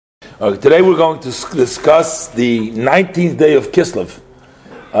Today we're going to discuss the 19th day of Kislev.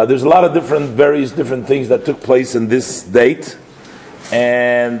 There's a lot of various different things that took place in this date.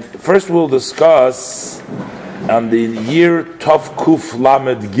 And first we'll discuss on the year Tov Kuf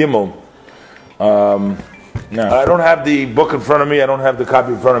Lamed Gimel. Now, I don't have the book in front of me, I don't have the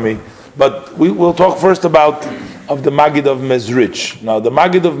copy in front of me, but we'll talk first about the Maggid of Mezrich. Now, the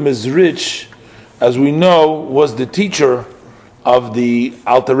Maggid of Mezrich, as we know, was the teacher of the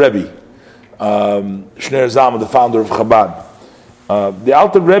Alter Rebbe, Shner Zalman, the founder of Chabad. The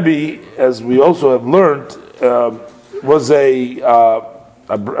Alter Rebbe, as we also have learned, was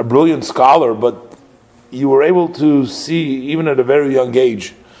a brilliant scholar, but you were able to see, even at a very young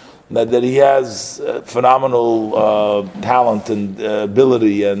age, that he has phenomenal talent and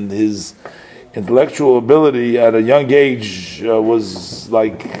ability, and his intellectual ability at a young age was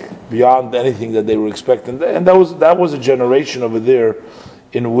like beyond anything that they were expecting. And that was a generation over there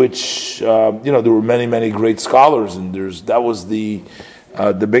in which there were many great scholars, and that was the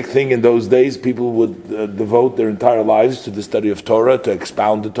big thing in those days. People would devote their entire lives to the study of Torah, to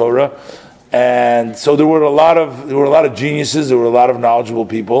expound the Torah. And so there were a lot of geniuses, there were a lot of knowledgeable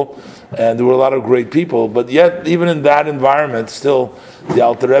people, and there were a lot of great people. But yet, even in that environment, still the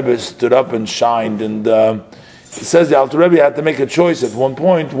Alter Rebbe stood up and shined. And it says the Alter Rebbe had to make a choice at one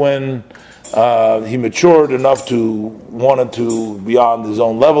point when he matured enough wanted to beyond his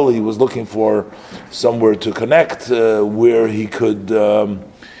own level. He was looking for somewhere to connect where he could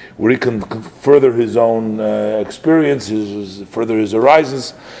further his own experience, further his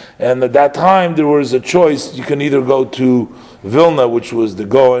horizons. And at that time, there was a choice. You can either go to Vilna, which was the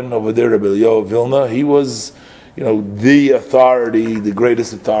Gaon over there, Rebbe Eliyahu of Vilna. He was, the authority, the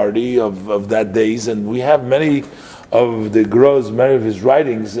greatest authority of that days. And we have many of the Groz, many of his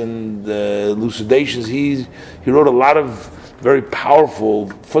writings and elucidations. He wrote a lot of very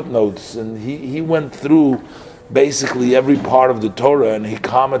powerful footnotes, and he went through basically every part of the Torah, and he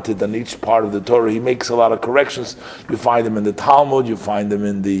commented on each part of the Torah. He makes a lot of corrections. You find them in the Talmud, you find them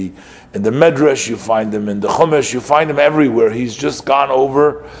in the Medrash, you find them in the Chumash, you find them everywhere. He's just gone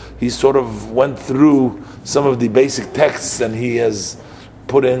over, he sort of went through some of the basic texts, and he has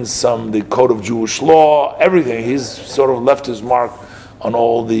put in the Code of Jewish Law, everything. He's sort of left his mark on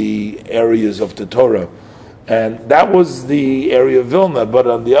all the areas of the Torah. And that was the area of Vilna. But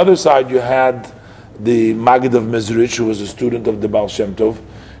on the other side, you had the Maggid of Mezrich, who was a student of the Baal Shem Tov.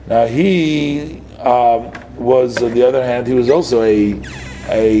 Now he was, on the other hand, he was also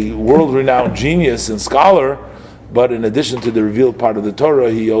a world-renowned genius and scholar, but in addition to the revealed part of the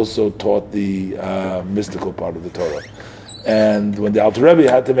Torah, he also taught the mystical part of the Torah. And when the Alter Rebbe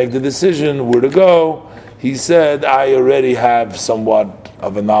had to make the decision where to go, he said, I already have somewhat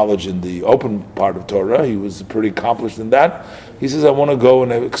of a knowledge in the open part of Torah. He was pretty accomplished in that. He says, I want to go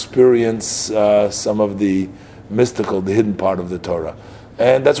and experience some of the mystical, the hidden part of the Torah.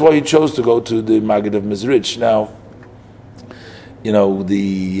 And that's why he chose to go to the Maggid of Mezrich. Now,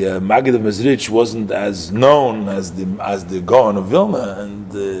 the Maggid of Mezrich wasn't as known as the Gaon of Vilna,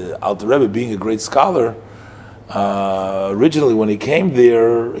 and the Alter Rebbe, being a great scholar, originally when he came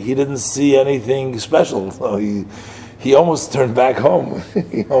there, he didn't see anything special. So he almost turned back home.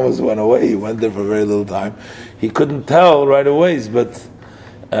 He almost went away. He went there for a very little time. He couldn't tell right away, but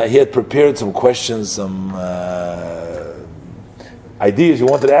he had prepared some questions, some ideas he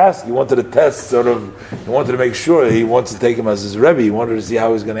wanted to ask. He wanted to test, he wanted to make sure. He wants to take him as his Rebbe. He wanted to see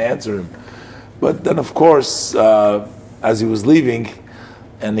how he's going to answer him. But then, of course, as he was leaving,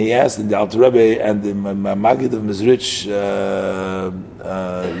 and he asked the Alter Rebbe, and the Maggid of Mezrich,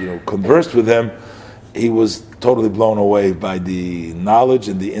 conversed with him. He was totally blown away by the knowledge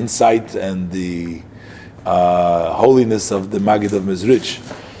and the insight and the holiness of the Maggid of Mezrich.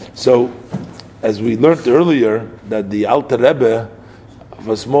 So, as we learned earlier, that the Alter Rebbe, of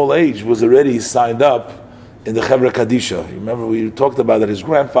a small age, was already signed up in the Chevra Kadisha. Remember, we talked about that his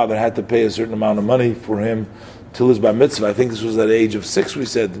grandfather had to pay a certain amount of money for him till his bar mitzvah. I think this was at the age of 6, we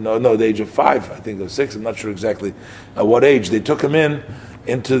said. No, the age of 5, I think, of 6. I'm not sure exactly at what age. They took him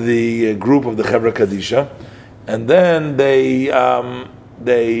into the group of the Chevra Kadisha, and then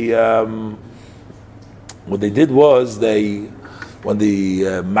what they did was, when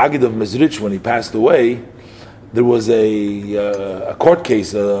the Maggid of Mezrich, when he passed away, there was a court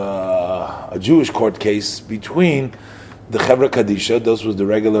case, a Jewish court case between the Chevra Kadisha. Those was the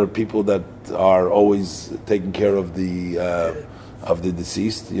regular people that are always taking care of the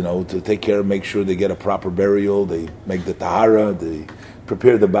deceased, to take care, make sure they get a proper burial. They make the tahara, they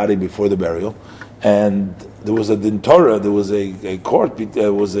prepare the body before the burial. And there was a din Torah, there was a court,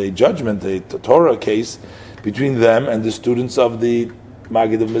 there was a judgment, a Torah case between them and the students of the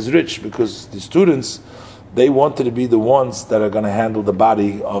Maggid of Mezrich, because the students, they wanted to be the ones that are going to handle the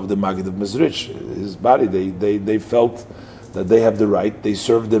body of the Maggid of Mezrich. His body, they felt that they have the right. They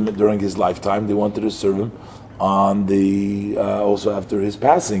served him during his lifetime. They wanted to serve him on the also after his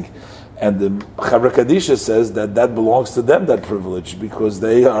passing. And the Chavra Kadisha says that belongs to them, that privilege, because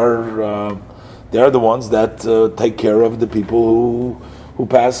they are the ones that take care of the people who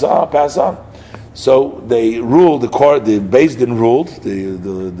pass on. So they ruled, the Beis Din ruled,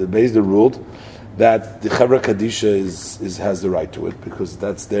 the Beis Din ruled that the Chavra Kadisha has the right to it, because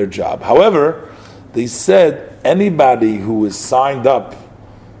that's their job. However, they said anybody who is signed up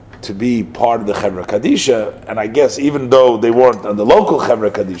to be part of the Chevra Kadisha, and I guess even though they weren't on the local Chevra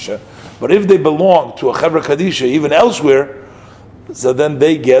Kadisha, but if they belong to a Chevra Kadisha even elsewhere, so then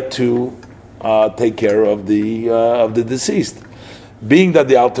they get to take care of the deceased. Being that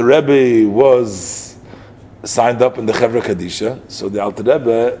the Alter Rebbe was signed up in the Chevra Kadisha, so the Alter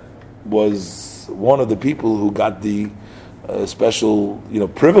Rebbe was one of the people who got the special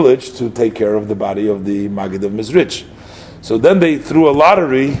privilege to take care of the body of the Maggid of Mezrich. So then they threw a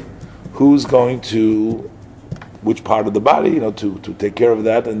lottery, who's going to, which part of the body, to take care of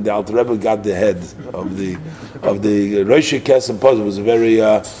that, and the Alter Rebbe got the head of the Rosh Kesem puzzle. It was a very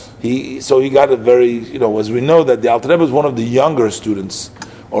he got a very as we know that the Alter Rebbe was one of the younger students,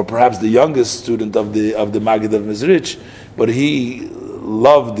 or perhaps the youngest student of the Maggid of Mezrich, but he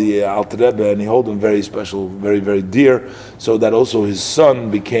loved the Alter Rebbe and he held him very special, very very dear, so that also his son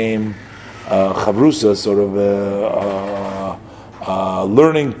became Chavrusa, sort of a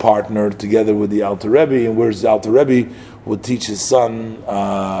learning partner together with the Alter Rebbe, and whereas the Alter Rebbe would teach his son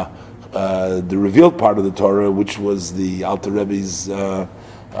the revealed part of the Torah, which was the Alter Rebbe's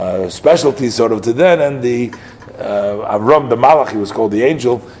specialty sort of to then, and the Avram the Malach, he was called the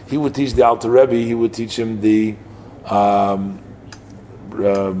angel, he would teach the Alter Rebbe, he would teach him the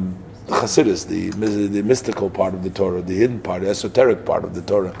Chassidus, the mystical part of the Torah, the hidden part, the esoteric part of the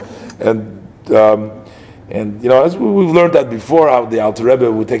Torah, and as we've learned that before, how the Alter Rebbe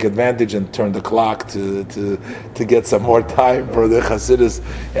would take advantage and turn the clock to get some more time for the Chassidus,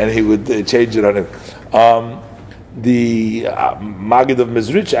 and he would change it on him. The Maggid of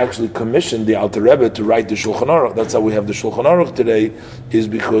Mezrich actually commissioned the Alter Rebbe to write the Shulchan Aruch. That's how we have the Shulchan Aruch today, is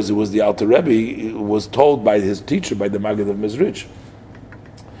because it was the Alter Rebbe was told by his teacher, by the Maggid of Mezrich.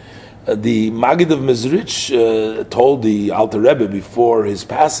 The Maggid of Mezrich told the Alter Rebbe before his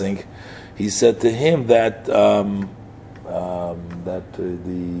passing, he said to him that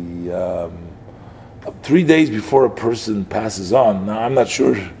 3 days before a person passes on, now I'm not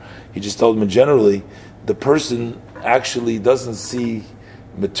sure, he just told him generally, the person actually doesn't see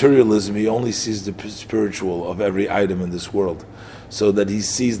materialism, he only sees the spiritual of every item in this world. So that he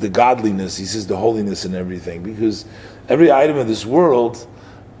sees the godliness, he sees the holiness in everything, because every item in this world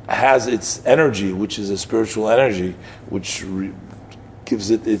has its energy, which is a spiritual energy, which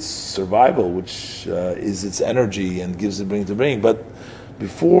gives it its survival, which is its energy and gives it being to being. But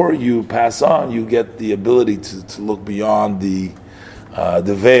before you pass on, you get the ability to look beyond the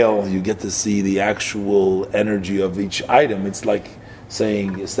veil. You get to see the actual energy of each item. It's like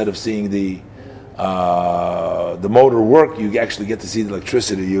saying, instead of seeing the motor work, you actually get to see the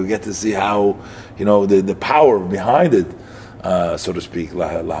electricity. You get to see how the power behind it, so to speak.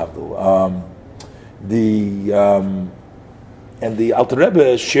 And the Alter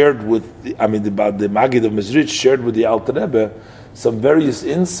Rebbe shared with, the Maggid of Mezrich shared with the Alter Rebbe some various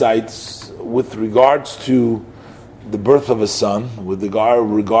insights with regards to the birth of a son, with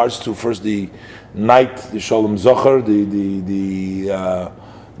regards to first the night, the Sholem Zocher, the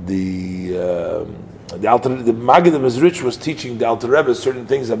Maggid of Mezrich was teaching the Alter Rebbe certain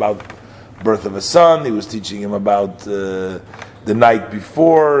things about birth of a son. He was teaching him about the night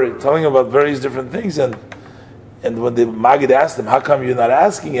before, telling him about various different things, and when the Maggid asked him, "How come you're not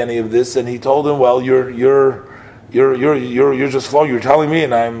asking any of this?" and he told him, "Well, you're just flowing. You're telling me,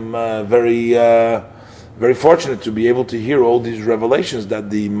 and I'm very fortunate to be able to hear all these revelations that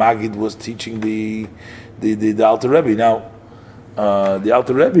the Maggid was teaching the Alter Rebbe." Now, the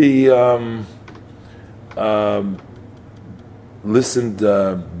Alter Rebbe listened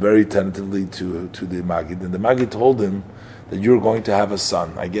very tentatively to the Maggid, and the Maggid told him that you're going to have a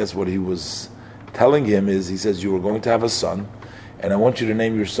son. I guess what he was telling him is, he says, you are going to have a son, and I want you to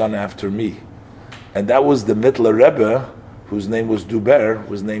name your son after me. And that was the Mittler Rebbe, whose name was Duber,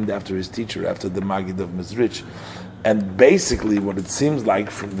 was named after his teacher, after the Maggid of Mezrich. And basically what it seems like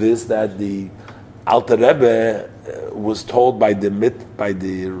from this, that the Alter Rebbe was told by the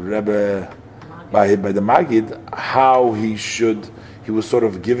Maggid how he was sort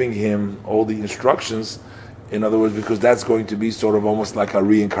of giving him all the instructions In other words, because that's going to be sort of almost like a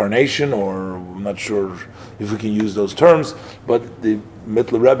reincarnation, or I'm not sure if we can use those terms, but the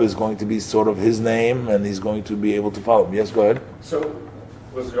Mittler Rebbe is going to be sort of his name, and he's going to be able to follow him. Yes, go ahead. So,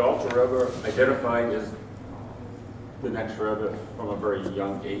 was the Alter Rebbe identified as the next Rebbe from a very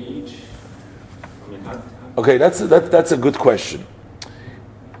young age? I mean, Okay, that's a good question.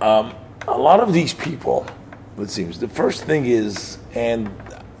 A lot of these people, it seems, the first thing is, and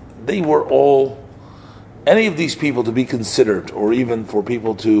they were all, any of these people to be considered, or even for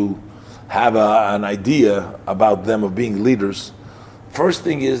people to have an idea about them of being leaders, first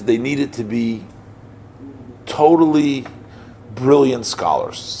thing is they needed to be totally brilliant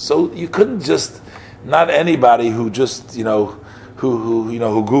scholars. So you couldn't just, not anybody who just, who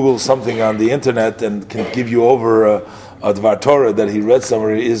Googles something on the internet and can give you over a Dvar Torah that he read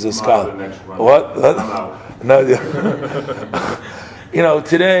somewhere is a scholar. What? No.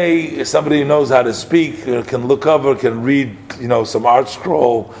 Today somebody who knows how to speak can look over, can read, some art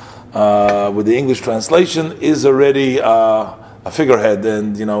scroll with the English translation is already a figurehead,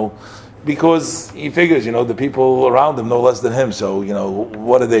 and because he figures, the people around him know less than him. So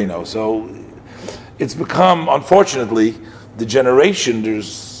what do they know? So it's become, unfortunately, the generation.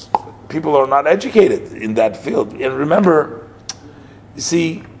 There's people are not educated in that field. And remember, you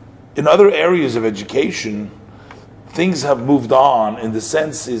see, in other areas of education, things have moved on in the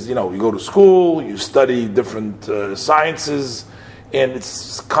sense is, you go to school, you study different sciences, and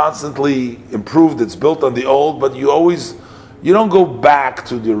it's constantly improved, it's built on the old, but you don't go back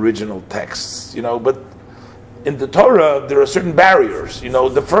to the original texts, but in the Torah, there are certain barriers.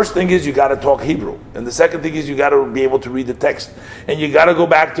 The first thing is you got to talk Hebrew, and the second thing is you got to be able to read the text, and you got to go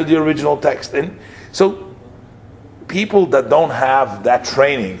back to the original text. And so, people that don't have that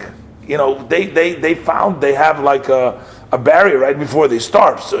training, they found they have like a barrier right before they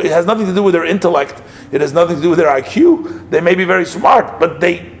start. So it has nothing to do with their intellect. It has nothing to do with their IQ. They may be very smart, but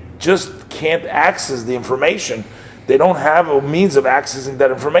they just can't access the information. They don't have a means of accessing that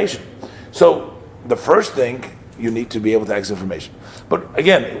information. So the first thing, you need to be able to access information. But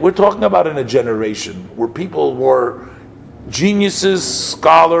again, we're talking about in a generation where people were geniuses,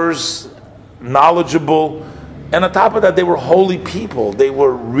 scholars, knowledgeable, and on top of that, they were holy people. They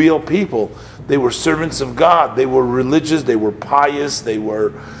were real people. They were servants of God. They were religious. They were pious. They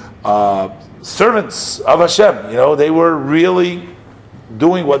were servants of Hashem. They were really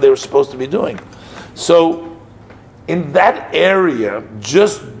doing what they were supposed to be doing. So, in that area,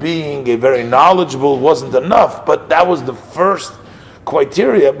 just being a very knowledgeable wasn't enough, but that was the first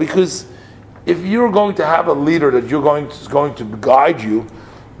criteria, because if you're going to have a leader that is going to guide you,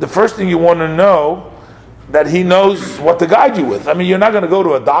 the first thing you want to know that he knows what to guide you with. I mean, you're not going to go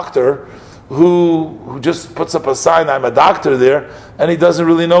to a doctor who just puts up a sign, I'm a doctor there, and he doesn't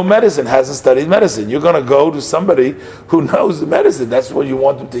really know medicine, hasn't studied medicine. You're going to go to somebody who knows the medicine. That's what you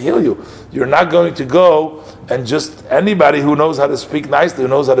want them to heal you. You're not going to go and just anybody who knows how to speak nicely, who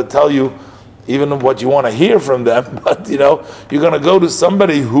knows how to tell you even what you want to hear from them, but you're going to go to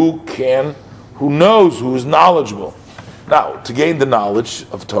somebody who knows, who is knowledgeable. Now, to gain the knowledge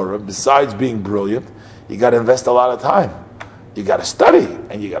of Torah, besides being brilliant, you got to invest a lot of time. You got to study,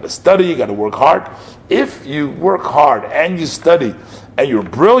 and you got to work hard. If you work hard and you study, and you're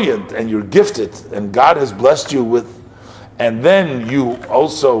brilliant and you're gifted, and God has blessed you with, and then you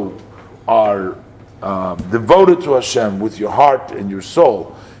also are devoted to Hashem with your heart and your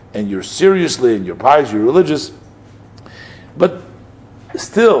soul, and you're seriously and you're pious, you're religious, but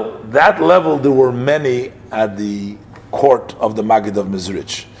still, that level, there were many at the court of the Maggid of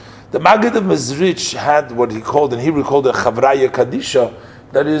Mezrich. The Maggid of Mezrich had what he called, in Hebrew, called a Chavraya Kadisha,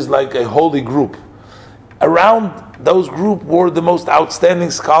 that is like a holy group. Around those group were the most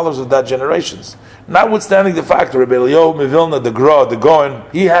outstanding scholars of that generations. Notwithstanding the fact that Rebbe Eliyahu Mivilna, the Gra, the Goen,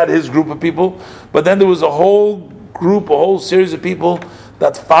 he had his group of people, but then there was a whole group, a whole series of people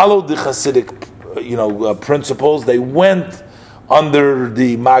that followed the Hasidic, principles. They went under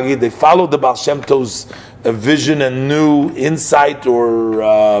the Maggid, they followed the Baal Shem Tov's vision and new insight,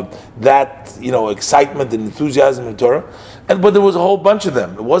 or that excitement and enthusiasm in Torah, but there was a whole bunch of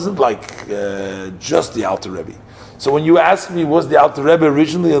them. It wasn't like just the Alter Rebbe. So when you ask me, was the Alter Rebbe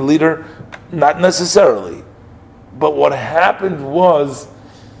originally a leader? Not necessarily. But what happened was,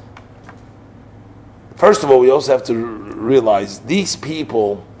 first of all, we also have to realize these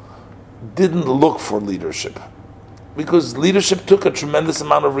people didn't look for leadership, because leadership took a tremendous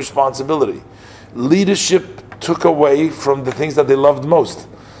amount of responsibility. Leadership took away from the things that they loved most.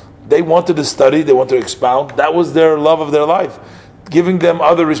 They wanted to study, they wanted to expound. That was their love of their life. Giving them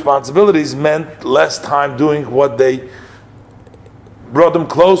other responsibilities meant less time doing what they brought them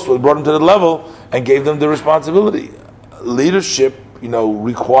close, what brought them to the level, and gave them the responsibility. Leadership,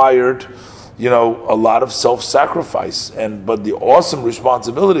 required, a lot of self-sacrifice, but the awesome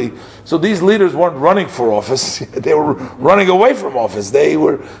responsibility. So these leaders weren't running for office; they were running away from office. They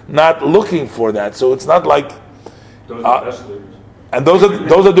were not looking for that. So it's not like Those are the best leaders. and those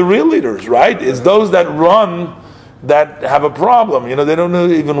are the real leaders, right? It's those that run that have a problem. They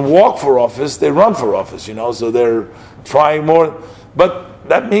don't even walk for office; they run for office. So they're trying more, but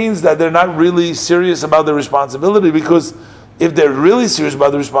that means that they're not really serious about the responsibility. Because if they're really serious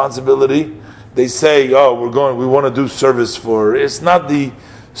about the responsibility, they say, "Oh, we want to do service for." It's not the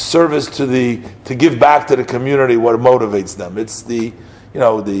service to give back to the community what motivates them. It's the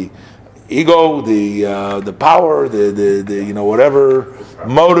ego, the power, the whatever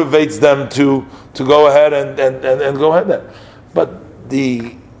motivates them to go ahead and go ahead then. But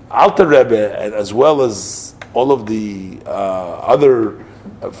the Alter Rebbe, as well as all of the other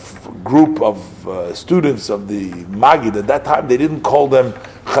group of students of the Magid at that time, they didn't call them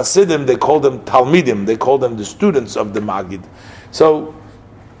Hasidim, they called them Talmidim, they called them the students of the Magid. So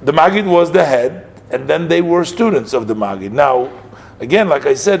the Magid was the head, and then they were students of the Magid. Now, again, like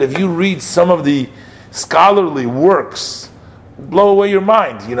I said, if you read some of the scholarly works, blow away your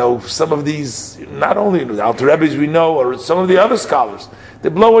mind. Some of these, not only the Alter Rebbe's we know, or some of the other scholars, they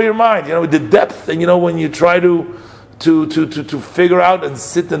blow away your mind. The depth, and when you try to figure out and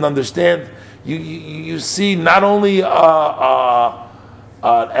sit and understand, you see not only an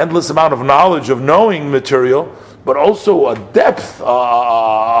endless amount of knowledge of knowing material, but also a depth,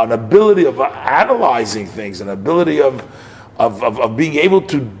 an ability of analyzing things, an ability of being able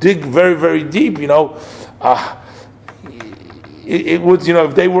to dig very, very deep. It would,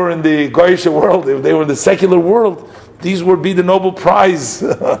 if they were in the Goyish world, if they were in the secular world, these would be the Nobel Prize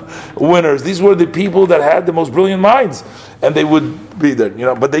winners. These were the people that had the most brilliant minds, and they would be there.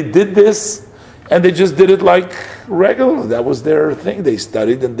 But they did this, and they just did it like regular. That was their thing. They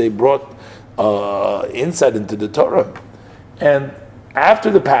studied and they brought insight into the Torah. And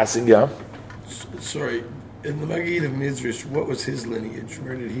after the passing, Sorry, in the Magid of Mizrash, what was his lineage?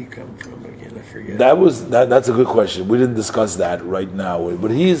 Where did he come from again? I forget. That's a good question. We didn't discuss that right now.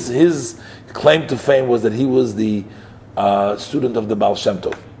 But his claim to fame was that he was the student of the Baal Shem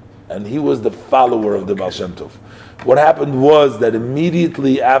Tov, and he was the follower of the Baal Shem Tov. What happened was that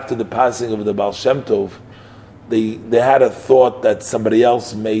immediately after the passing of the Baal Shem Tov, they had a thought that somebody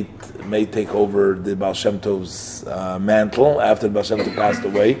else may take over the Baal Shem Tov's mantle after the Baal Shem Tov passed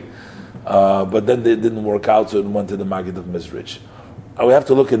away. But then it didn't work out, so it went to the Magid of Mizrich. We have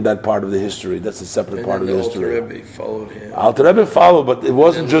to look in that part of the history. That's a separate part of the history. Alter Rebbe followed him. Alter Rebbe followed, but it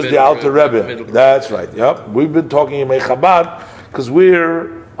wasn't just the Alter Rebbe. That's right. Yep, we've been talking in Chabad because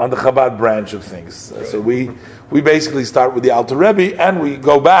we're on the Chabad branch of things. Right. So we basically start with the Alter Rebbe and we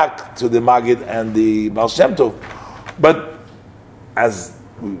go back to the Magid and the Baal Shem Tov. But as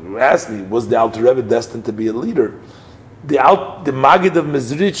you asked me, was the Alter Rebbe destined to be a leader? The Magid of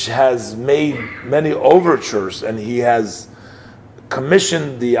Mizrich has made many overtures, and he has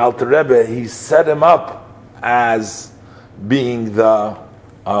commissioned the Alter Rebbe. He set him up as being the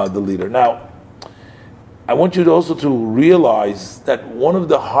leader. Now, I want you to also to realize that one of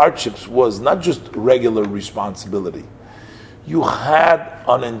the hardships was not just regular responsibility. You had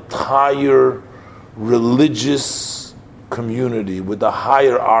an entire religious community with a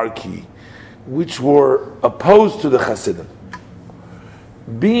hierarchy which were opposed to the Hasidim.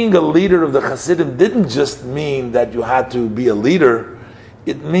 Being a leader of the Hasidim didn't just mean that you had to be a leader.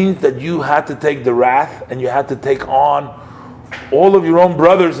 It means that you had to take the wrath and you had to take on all of your own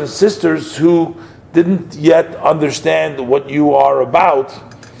brothers and sisters who didn't yet understand what you are about.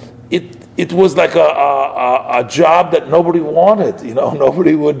 It was like a job that nobody wanted.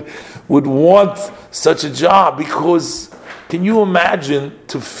 Nobody would want such a job, because can you imagine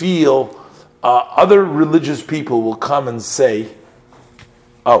to feel other religious people will come and say,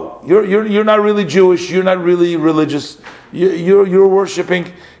 "Oh, you're not really Jewish. You're not really religious. You're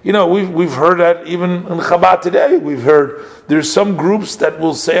worshiping." We've heard that even in Chabad today. We've heard there's some groups that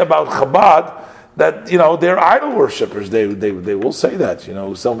will say about Chabad that they're idol worshippers. They will say that.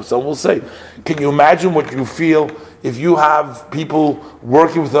 Some will say. Can you imagine what you feel if you have people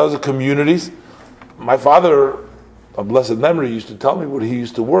working with other communities? My father, of blessed memory, used to tell me what he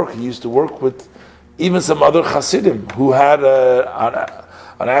used to work. He used to work with even some other Hasidim who had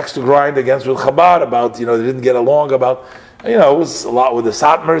an axe to grind against with Chabad about, they didn't get along about, it was a lot with the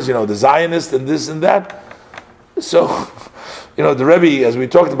Satmars, the Zionists and this and that. So, the Rebbe, as we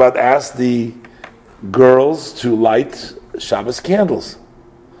talked about, asked the girls to light Shabbos candles.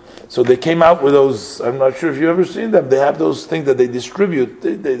 So they came out with those. I'm not sure if you've ever seen them. They have those things that they distribute.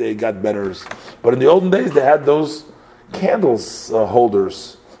 They got better, but in the olden days they had those candles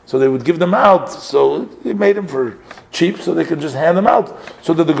holders. So they would give them out. So they made them for cheap, so they could just hand them out,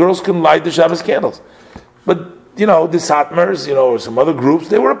 so that the girls can light the Shabbos candles. But the Satmars, or some other groups,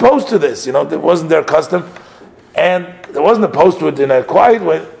 they were opposed to this. It wasn't their custom, and they wasn't opposed to it in a quiet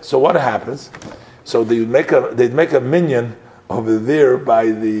way. So what happens? So they'd make a minyan over there by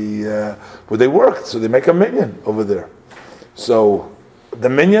the where they worked. So they make a minyan over there. So the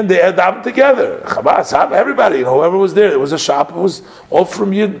minyan, they had daven together. Chabad, everybody, whoever was there. It was a shop. It was all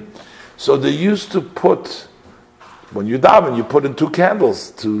from Yidden. So they used to put, when you daven, you put in 2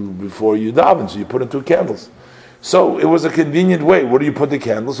 candles before you daven. So you put in 2 candles. So it was a convenient way. Where do you put the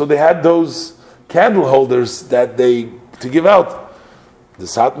candles? So they had those candle holders to give out. The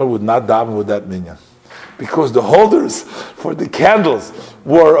Satmar would not daven with that minyan, because the holders for the candles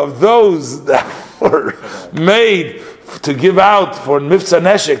were of those that were made to give out for Miftzah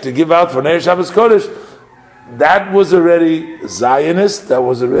Neshek, to give out for Ner Shabbos Kodesh. That was already Zionist, that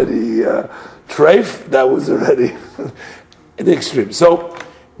was already treif, that was already the extreme. So,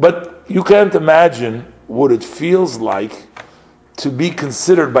 but you can't imagine what it feels like to be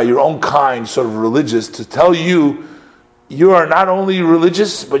considered by your own kind sort of religious, to tell you are not only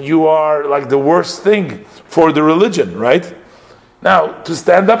religious, but you are like the worst thing for the religion, right? Now, to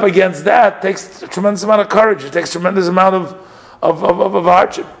stand up against that takes a tremendous amount of courage. It takes a tremendous amount of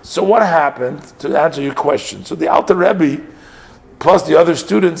hardship. So what happened, to answer your question? So the Alter Rebbe, plus the other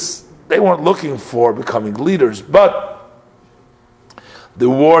students, they weren't looking for becoming leaders, but they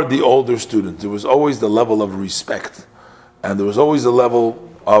were the older students. There was always the level of respect, and there was always the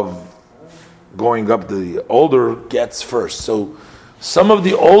level of going up. The older gets first. So some of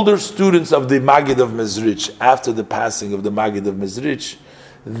the older students of the Maggid of Mezrich, after the passing of the Maggid of Mezrich,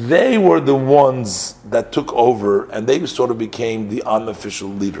 they were the ones that took over, and they sort of became the unofficial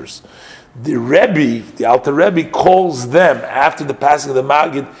leaders. The Rebbe, the Alter Rebbe, calls them, after the passing of the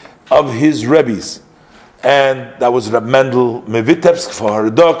Maggid, of his Rebbes. And that was Reb Mendel Mevitebsk,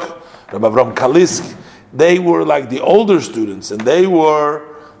 Fahardok, Reb Avram Kalisk. They were like the older students, and they were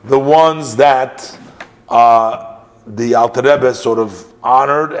the ones that the Alter Rebbe sort of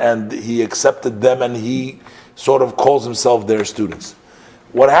honored, and he accepted them, and he sort of calls himself their students.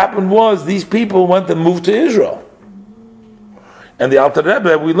 What happened was, these people went and moved to Israel. And the Alter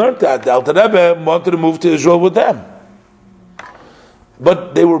Rebbe, we learned that, the Alter Rebbe wanted to move to Israel with them.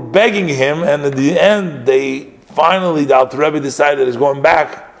 But they were begging him, and at the end, the Alter Rebbe decided he's going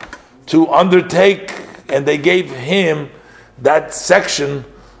back to undertake, and they gave him that section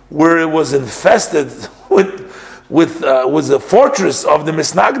where it was infested was a fortress of the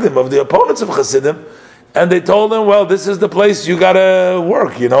Misnagdim, of the opponents of Hasidim, and they told him, well, this is the place you gotta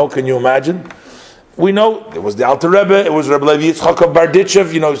work, can you imagine? We know it was the Alter Rebbe, it was Rebbe Levi Yitzchak of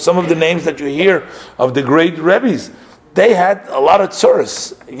Barditchev, some of the names that you hear of the great Rebbes. They had a lot of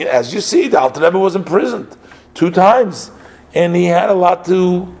tzuras. As you see, the Alter Rebbe was imprisoned 2 times, and he had a lot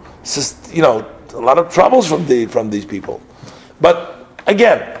a lot of troubles from these people. But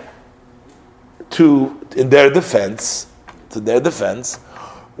again, to their defense,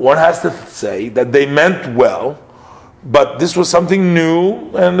 one has to say that they meant well, but this was something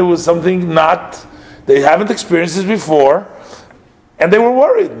new, and it was something they haven't experienced this before, and they were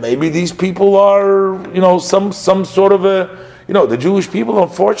worried. Maybe these people are, some sort of the Jewish people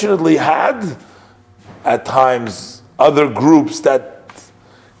unfortunately had at times other groups that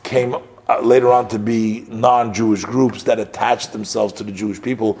came later on to be non-Jewish groups that attached themselves to the Jewish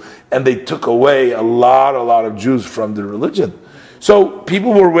people, and they took away a lot of Jews from the religion. So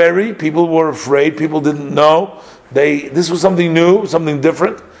people were wary, people were afraid, people didn't know. This was something new, something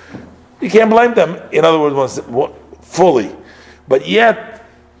different. You can't blame them, in other words, fully. But yet,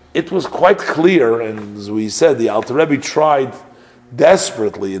 it was quite clear, and as we said, the Alter Rebbe tried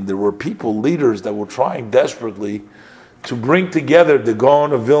desperately, and there were leaders that were trying desperately to bring together the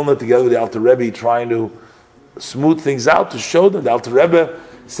Gaon of Vilna together with the Alter Rebbe, trying to smooth things out, to show them. The Alter Rebbe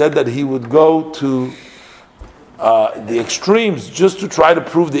said that he would go to the extremes just to try to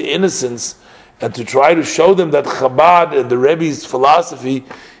prove the innocence and to try to show them that Chabad and the Rebbe's philosophy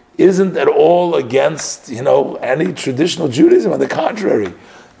isn't at all against any traditional Judaism. On the contrary,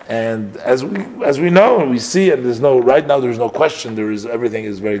 and as we know and we see, and there's no question. Everything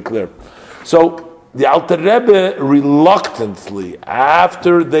is very clear. So the Alter Rebbe reluctantly,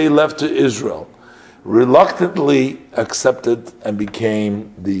 after they left to Israel, reluctantly accepted and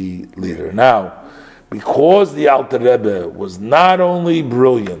became the leader. Now, because the Alter Rebbe was not only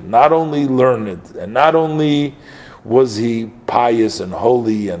brilliant, not only learned, and not only was he pious and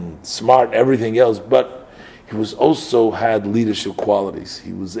holy and smart and everything else, but he was also had leadership qualities.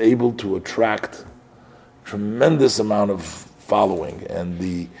 He was able to attract tremendous amount of following, and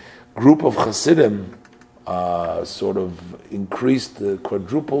the group of Hasidim sort of increased,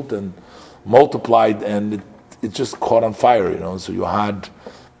 quadrupled, and multiplied, and it just caught on fire, So you had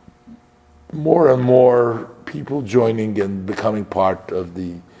more and more people joining and becoming part of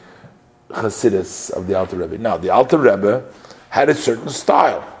the Hasidus of the Alter Rebbe. Now, the Alter Rebbe had a certain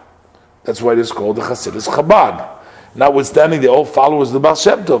style. That's why it is called the Hasidus Chabad. Notwithstanding the old followers of the Baal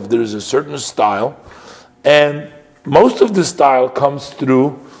Shem Tov, there is a certain style, and most of the style comes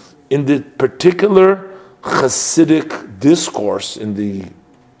through in the particular Hasidic discourse, in the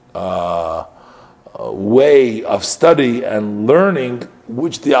way of study and learning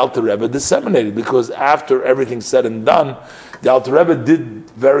which the Alter Rebbe disseminated. Because after everything's said and done, the Alter Rebbe did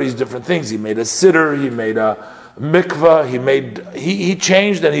various different things. He made a siddur, he made a mikvah, he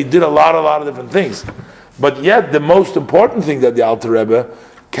changed, and he did a lot of different things. But yet the most important thing that the Alter Rebbe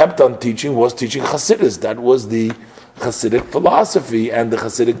kept on teaching was teaching Hasidus. That was the Hasidic philosophy and the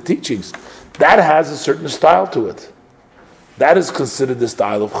Hasidic teachings. That has a certain style to it. That is considered the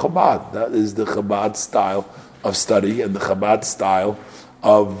style of Chabad. That is the Chabad style of study and the Chabad style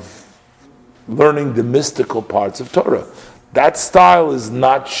of learning the mystical parts of Torah. That style is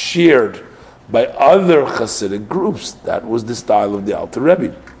not shared by other Hasidic groups. That was the style of the Alter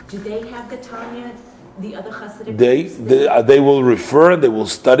Rebbe. Do they have the Tanya, the other Hasidic groups? They will refer, they will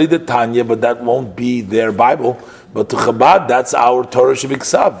study the Tanya, but that won't be their Bible. But to Chabad, that's our Torah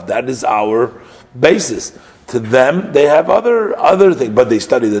Shebiksav. That is our basis. To them, they have other things, but they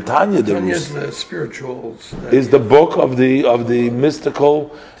study the Tanya. Tanya is the spirituals. Is the book of the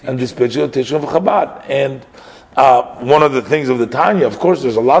mystical and the spiritual teaching of Chabad. And one of the things of the Tanya, of course,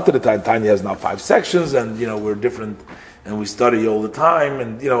 there's a lot to the Tanya. Tanya has now 5 sections, and we're different, and we study all the time.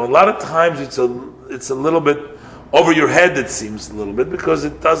 And a lot of times it's a little bit over your head. It seems a little bit because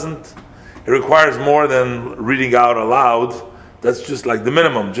it doesn't. It requires more than reading out aloud. That's just like the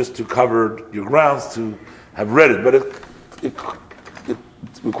minimum, just to cover your grounds, to have read it. But it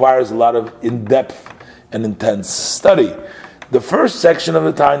requires a lot of in-depth and intense study. The first section of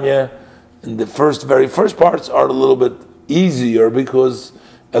the Tanya and the very first parts are a little bit easier because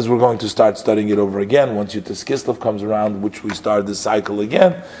as we're going to start studying it over again, once Yutas Kislev comes around, which we start the cycle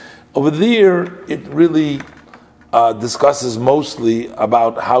again, over there it really discusses mostly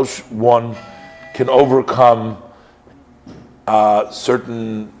about how one can overcome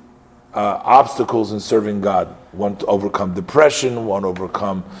certain obstacles in serving God. One to overcome depression, one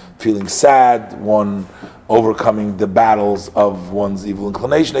overcome feeling sad, one overcoming the battles of one's evil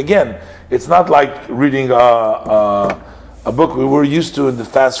inclination. Again, it's not like reading a book we were used to in the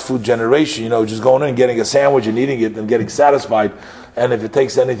fast food generation, just going in and getting a sandwich and eating it and getting satisfied. And if it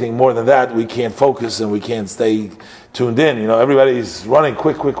takes anything more than that, we can't focus and we can't stay tuned in. Everybody's running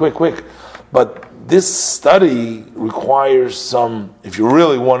quick. But this study requires some, if you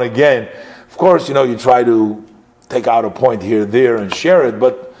really want to gain, of course, you try to take out a point here, there, and share it,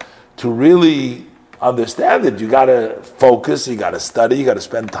 but to really understand it, you got to focus, you got to study, you got to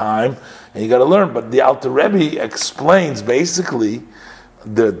spend time, and you got to learn. But the Alter Rebbe explains basically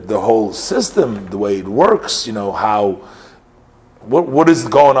the whole system, the way it works, how what is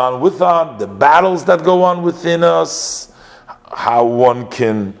going on with us, the battles that go on within us, how one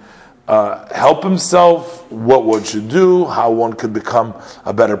can help himself, what one should do, how one can become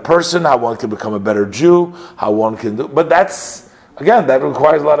a better person, how one can become a better Jew, how one can do. But that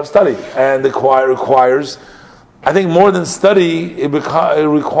requires a lot of study, and it requires, I think, more than study. It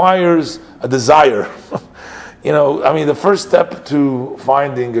requires a desire. The first step to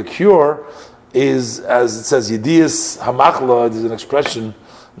finding a cure is, as it says, Yedias Hamachla. There's an expression: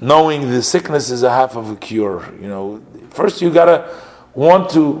 knowing the sickness is a half of a cure. First you gotta want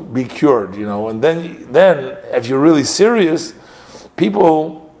to be cured, and then if you're really serious,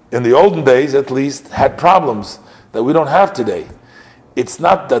 people in the olden days at least had problems that we don't have today. It's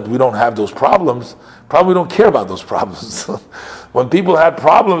not that we don't have those problems, probably don't care about those problems. When people had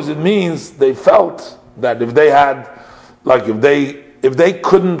problems, it means they felt that if they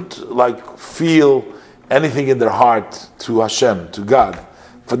couldn't feel anything in their heart to Hashem, to God,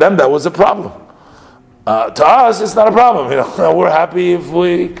 for them that was a problem. To us, it's not a problem. We're happy if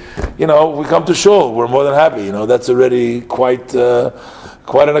we come to shul. We're more than happy. That's already quite an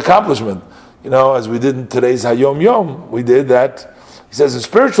accomplishment. As we did in today's Hayom Yom, we did that. He says in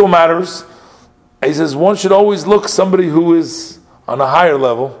spiritual matters, he says one should always look somebody who is on a higher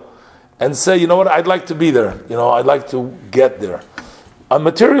level and say, I'd like to be there. I'd like to get there. On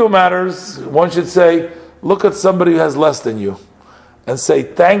material matters, one should say, look at somebody who has less than you and say,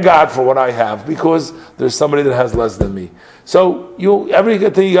 thank God for what I have, because there's somebody that has less than me. So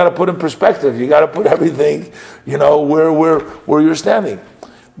everything you got to put in perspective. You got to put everything, where you're standing.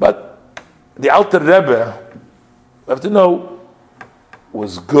 But the Alter Rebbe, you have to know,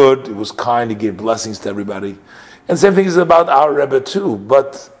 was good. It was kind. He gave blessings to everybody. And same thing is about our Rebbe too.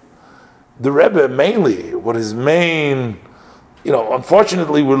 But the Rebbe mainly, what his main,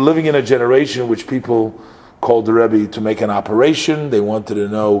 unfortunately, we're living in a generation which people called the Rebbe to make an operation. They wanted to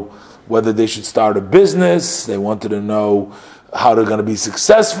know whether they should start a business. They wanted to know how they're going to be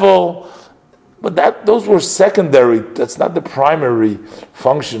successful. But those were secondary. That's not the primary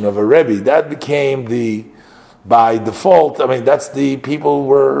function of a Rebbe. That became by default. That's the people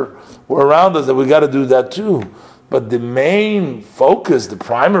were around us that we got to do that too. But the main focus, the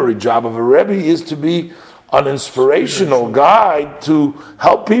primary job of a Rebbe is to be an inspirational guide to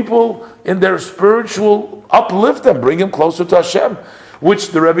help people in their spiritual, uplift them, bring them closer to Hashem, which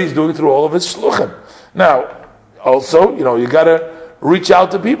the Rebbe is doing through all of his shluchim. Now, also, you got to reach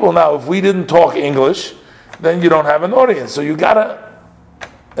out to people. Now, if we didn't talk English, then you don't have an audience. So you got to,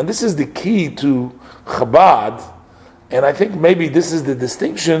 and this is the key to Chabad, and I think maybe this is the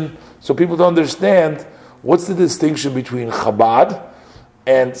distinction, so people don't understand what's the distinction between Chabad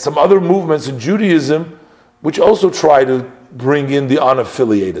and some other movements in Judaism which also try to bring in the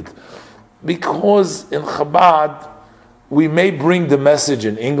unaffiliated. Because in Chabad, we may bring the message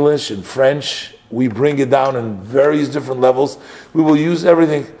in English, in French, we bring it down in various different levels, we will use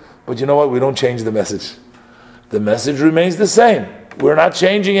everything, but you know what, we don't change the message. The message remains the same. We're not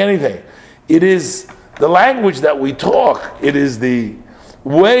changing anything. It is the language that we talk, it is the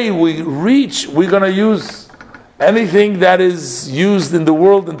way we reach. We're going to use anything that is used in the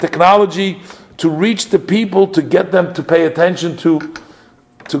world in technology to reach the people, to get them to pay attention, to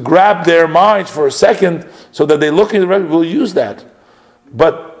grab their minds for a second so that they look at the record. We'll use that.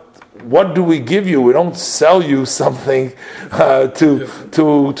 But what do we give you? We don't sell you something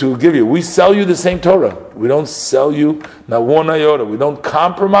to give you. We sell you the same Torah. We don't sell you not one iota. We don't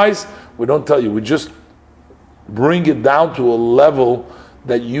compromise. We don't tell you. We just bring it down to a level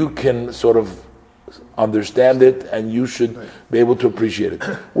that you can sort of understand it and you should be able to appreciate it.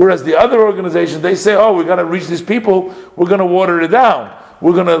 Whereas the other organizations, they say, we got to reach these people, we're going to water it down.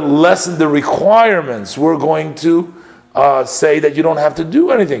 We're going to lessen the requirements. We're going to say that you don't have to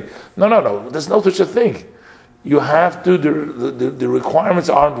do anything. No. There's no such a thing. You have to, the requirements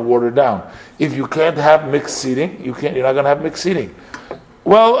aren't watered down. If you can't have mixed seating, you're not going to have mixed seating.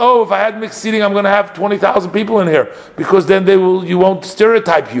 Well, if I had mixed seating, I'm going to have 20,000 people in here, because then you won't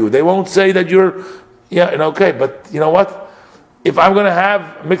stereotype you. They won't say that you're, okay, but you know what? If I'm going to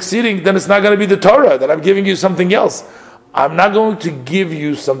have mixed seating, then it's not going to be the Torah, that I'm giving you something else. I'm not going to give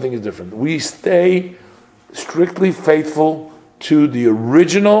you something different. We stay strictly faithful to the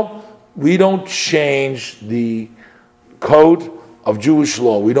original. We don't change the code of Jewish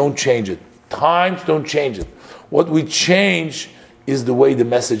law. We don't change it. Times don't change it. What we change is the way the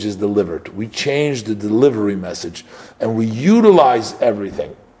message is delivered. We change the delivery message and we utilize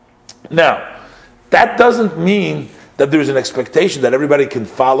everything. Now, that doesn't mean that there's an expectation that everybody can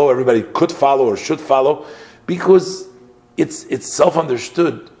follow, everybody could follow or should follow, because it's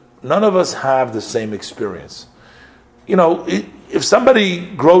self-understood. None of us have the same experience. If somebody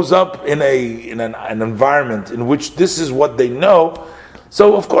grows up in an environment in which this is what they know,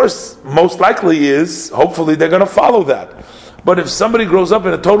 so of course, most likely hopefully they're going to follow that. But if somebody grows up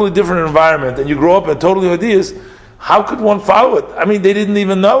in a totally different environment and you grow up in totally ideas, how could one follow it? They didn't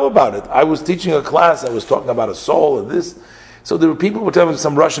even know about it. I was teaching a class, I was talking about a soul and this. So there were people who were telling me,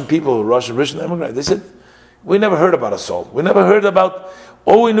 some Russian people, Russian immigrants, they said, we never heard about a soul. We never heard about,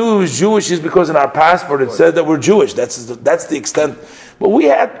 all we knew it was Jewish is because in our passport it said that we're Jewish. That's the extent. But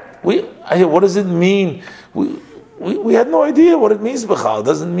what does it mean? We had no idea what it means, B'chal. It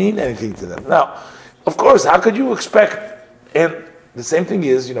doesn't mean anything to them. Now, of course, how could you expect? And the same thing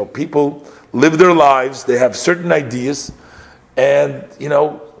is, people live their lives, they have certain ideas, and,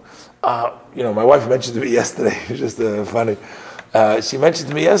 my wife mentioned to me yesterday, it's just funny, she mentioned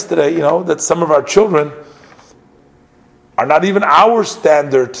to me yesterday, that some of our children are not even our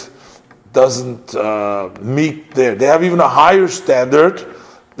standard, doesn't meet they have even a higher standard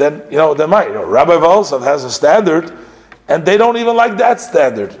than mine. Rabbi Volsov has a standard, and they don't even like that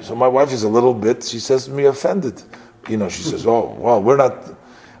standard. So my wife is a little bit, she says to me, offended. She says, we're not.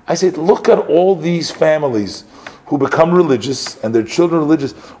 I said, look at all these families who become religious and their children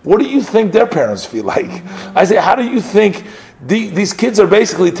religious. What do you think their parents feel like? I say, how do you think these kids are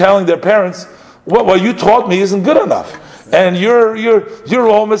basically telling their parents, what you taught me isn't good enough? and you're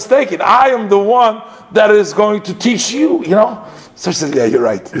all mistaken. I am the one that is going to teach you. So she said, yeah, you're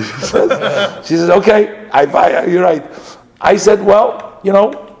right. She says, okay, I buy. You're right. I said, well,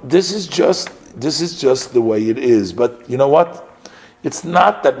 this is just the way it is. But you know what? It's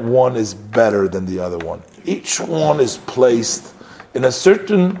not that one is better than the other one. Each one is placed in a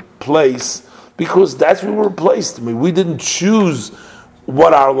certain place because that's where we're placed. I mean, we didn't choose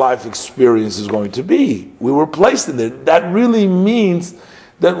what our life experience is going to be. We were placed in there. That really means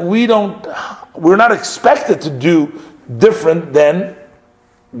that we're not expected to do different than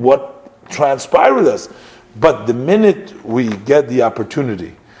what transpired with us. But the minute we get the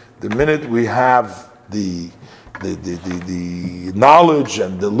opportunity, the minute we have the knowledge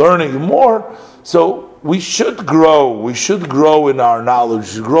and the learning more, so we should grow. We should grow in our knowledge.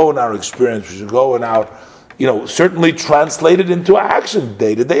 We should grow in our experience. We should grow in our, certainly translate it into action,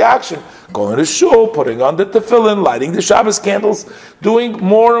 day-to-day action. Going to shul, putting on the tefillin, lighting the Shabbos candles, doing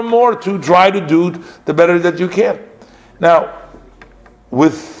more and more to try to do the better that you can. Now,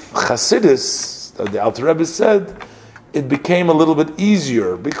 with Chassidus, the Alter Rebbe said, it became a little bit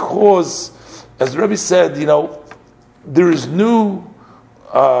easier because, as the Rebbe said, there is new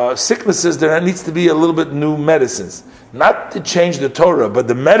sicknesses, there needs to be a little bit new medicines. Not to change the Torah, but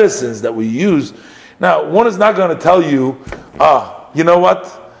the medicines that we use. Now, one is not going to tell you, you know what?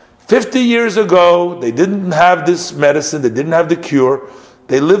 50 years ago, they didn't have this medicine, they didn't have the cure,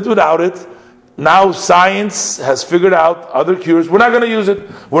 they lived without it. Now science has figured out other cures. We're not going to use it.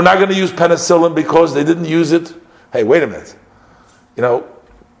 We're not going to use penicillin because they didn't use it. Hey, wait a minute.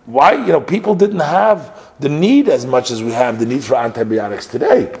 Why? People didn't have the need as much as we have the need for antibiotics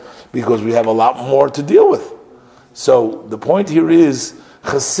today because we have a lot more to deal with. So the point here is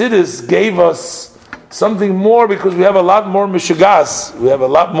Chassidus gave us something more because we have a lot more mishigas. We have a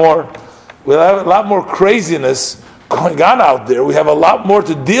lot more craziness going on out there. We have a lot more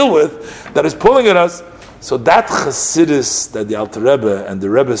to deal with that is pulling at us. So that Chassidus that the Alter Rebbe and the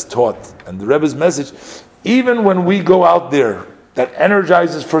Rebbe's taught and the Rebbe's message, even when we go out there, that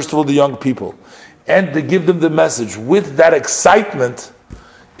energizes first of all the young people and to give them the message with that excitement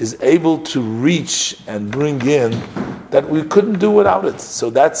is able to reach and bring in that we couldn't do without it. So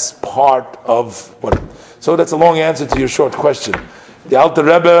that's part of what. So that's a long answer to your short question. The Alter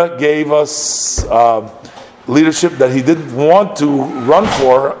Rebbe gave us leadership that he didn't want to run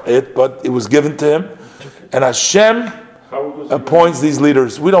for it, but it was given to him. And Hashem appoints these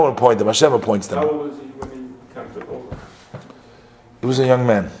leaders. We don't appoint them. Hashem appoints them. How old was he when he came to over? He was a young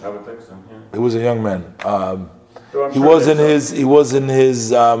man. I would think so. Yeah. He was a young man. He sure was in his.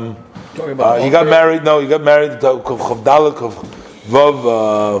 He got married. No, he got married to Chavdalek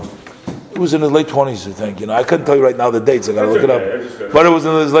Vav. He was in his late 20s, I think. I couldn't tell you right now the dates. I got to look it up. But it was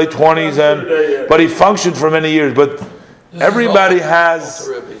in his late 20s, but he functioned for many years. But everybody has.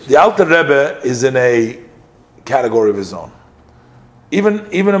 The Alter Rebbe is in a category of his own.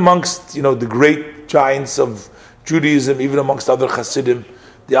 Even amongst the great giants of Judaism, even amongst other Hasidim,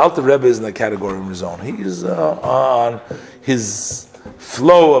 the Alter Rebbe is in a category of his own. He is on his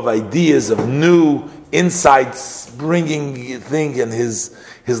flow of ideas, of new insights, bringing things, and his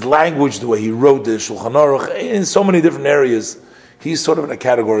language, the way he wrote the Shulchan Aruch, in so many different areas. He's sort of in a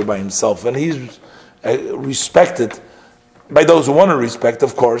category by himself, and he's respected by those who want to respect,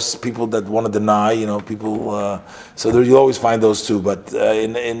 of course. People that want to deny, people. So there, you'll always find those too. But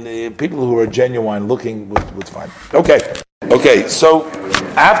in people who are genuine, looking would find. Okay. So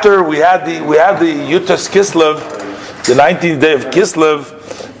after we had the Yutas Kislev, the 19th day of Kislev,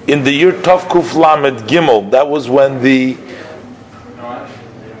 in the year Tov Kuf Lamed Gimel. That was when the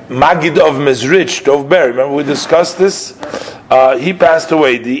Magid of Mezrich, Dov Ber, remember we discussed this? He passed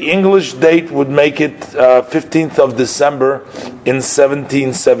away. The English date would make it 15th of December in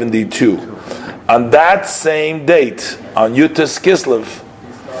 1772. On that same date, on Yutas Kislev,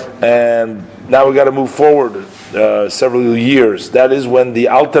 and now we got to move forward several years. That is when the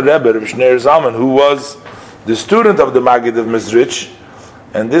Alter Rebbe of Shneir Zalman, who was the student of the Magid of Mezrich,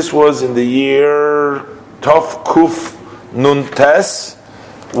 and this was in the year Tov Kuf Nun Tes,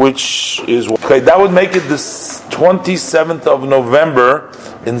 which is that would make it the 27th of November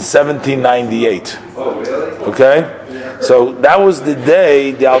in 1798. Oh, really? Okay, so that was the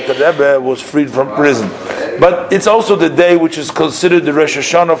day the Alter Rebbe was freed from prison. But it's also the day which is considered the Rosh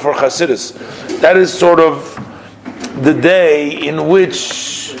Hashanah for Hasidus. That is sort of the day in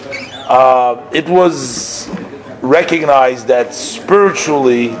which it was recognized that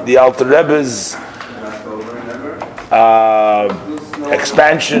spiritually the Alter Rebbe's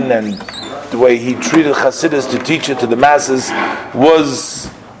expansion and the way he treated Hasidus to teach it to the masses was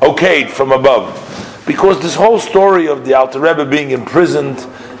okayed from above. because this whole story of the Alter Rebbe being imprisoned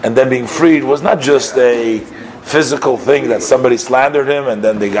and then being freed was not just a physical thing that somebody slandered him and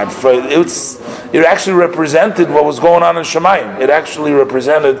then they got freed. It actually represented what was going on in Shemayim. It actually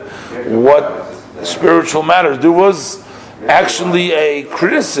represented what spiritual matters. There was actually a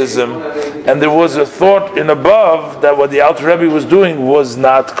criticism and there was a thought in above that what the Alter Rebbe was doing was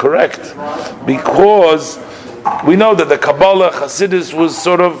not correct, because we know that the Kabbalah Hasidus was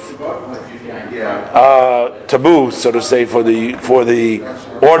sort of taboo, so to say, for the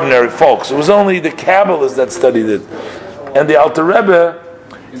ordinary folks. It was only the Kabbalists that studied it, and the Alter Rebbe,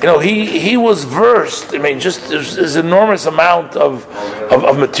 he was versed. I mean, just there's an enormous amount of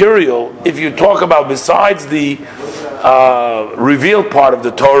material. If you talk about besides the revealed part of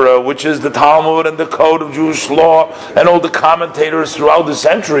the Torah, which is the Talmud and the Code of Jewish law and all the commentators throughout the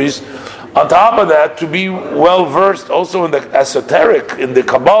centuries. On top of that, to be well versed also in the esoteric, in the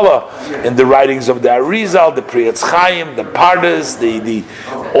Kabbalah, in the writings of the Arizal, the Pri Etz Chaim, the Pardes, the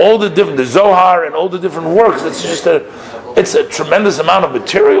Zohar, and all the different works. It's a tremendous amount of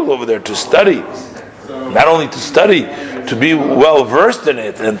material over there to study. Not only to study, to be well versed in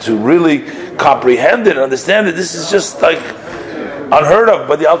it and to really comprehend it and understand it. This is just like unheard of.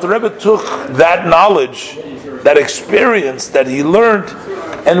 But the Alter Rebbe took that knowledge, that experience that he learned,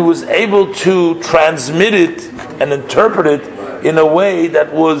 and was able to transmit it and interpret it in a way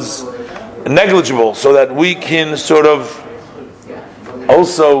that was negligible, so that we can sort of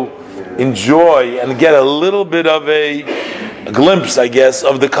also enjoy and get a little bit of a glimpse, I guess,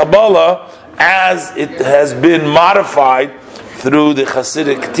 of the Kabbalah as it has been modified through the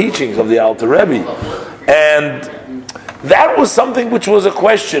Hasidic teachings of the Alter Rebbe. And that was something which was a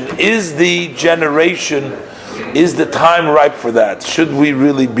question. Is the time ripe for that? Should we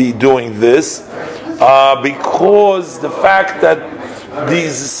really be doing this? Because the fact that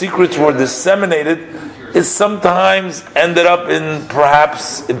these secrets were disseminated is sometimes ended up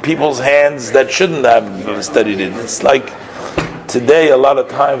perhaps in people's hands that shouldn't have studied it. It's like today, a lot of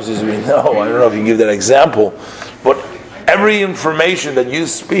times, as we know, I don't know if you can give that example, but every information that you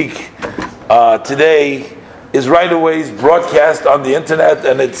speak today is right away broadcast on the internet,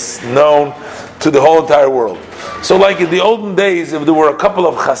 and it's known to the whole entire world. So like in the olden days, if there were a couple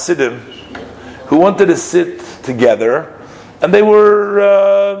of Hasidim who wanted to sit together, and they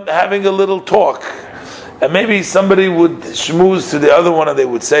were having a little talk, and maybe somebody would schmooze to the other one, and they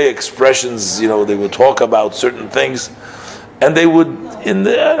would say expressions, they would talk about certain things, and they would, in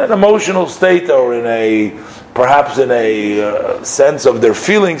an emotional state or perhaps in a sense of their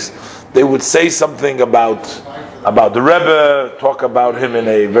feelings, they would say something about the Rebbe, talk about him in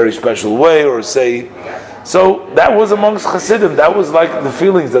a very special way, or say. So that was amongst Hasidim. That was like the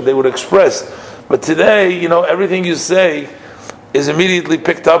feelings that they would express. But today, everything you say is immediately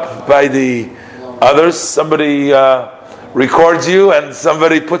picked up by the others. Somebody records you, and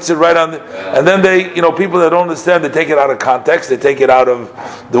somebody puts it right on, and then they, people that don't understand, they take it out of context, they take it out of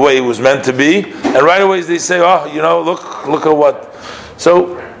the way it was meant to be, and right away they say, look at what.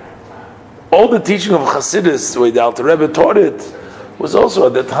 So all the teaching of Hasidus, the way the Alter Rebbe taught it, was also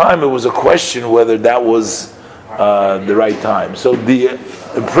at the time it was a question whether that was the right time. So the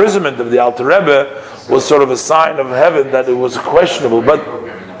imprisonment of the Alter Rebbe was sort of a sign of heaven that it was questionable, but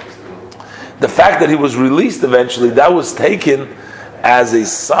the fact that he was released eventually, that was taken as a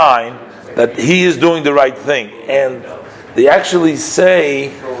sign that he is doing the right thing. And they actually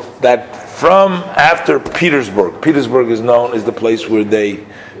say that from after Petersburg is known as the place where they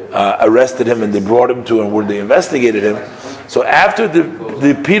arrested him and they brought him to and where they investigated him. So after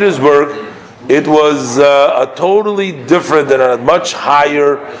the Petersburg, it was a totally different and a much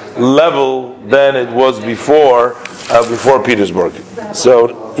higher level than it was before Petersburg.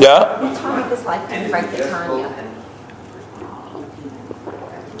 So, yeah? What time of his life did he write the Tanya?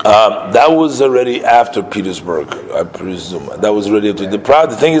 That was already after Petersburg, I presume. That was already after.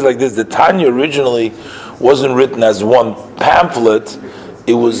 The thing is like this: the Tanya originally wasn't written as one pamphlet.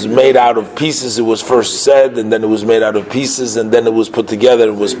 It was made out of pieces. It was first said, and then it was made out of pieces, and then it was put together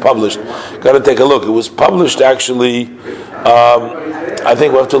and was published. Got to take a look. It was published actually. I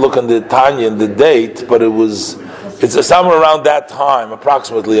think we have to look on the Tanya and the date, but it's somewhere around that time,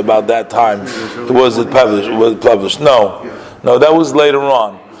 approximately about that time. Was published? No, that was later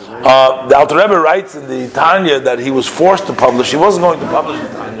on. The Alter Rebbe writes in the Tanya that he was forced to publish. He wasn't going to publish the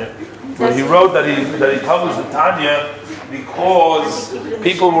Tanya, but he wrote that he published the Tanya because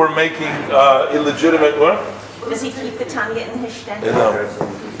people were making illegitimate work. Does he keep the Tanya in his stand?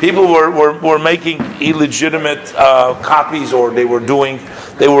 People were making illegitimate copies, or they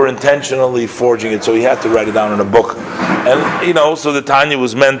were intentionally forging it. So he had to write it down in a book, and so the Tanya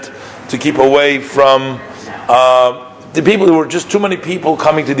was meant to keep away from the people. There were just too many people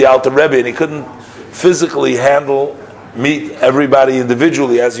coming to the Alter Rebbe, and he couldn't physically meet everybody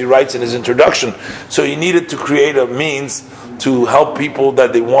individually, as he writes in his introduction. So he needed to create a means to help people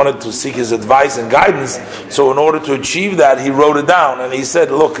that they wanted to seek his advice and guidance. So in order to achieve that, he wrote it down, and he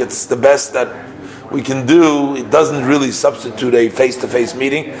said, look, it's the best that we can do. It doesn't really substitute a face-to-face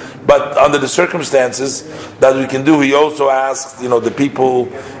meeting, but under the circumstances that we can do, he also asked, the people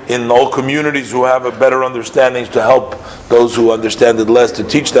in all communities who have a better understanding to help those who understand it less, to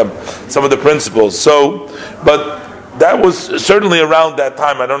teach them some of the principles. So, but that was certainly around that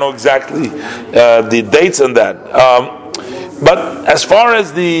time. I don't know exactly the dates on that. But as far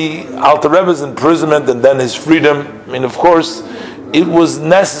as the Alter Rebbe's imprisonment and then his freedom, of course, it was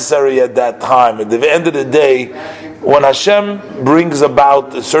necessary at that time. At the end of the day, when Hashem brings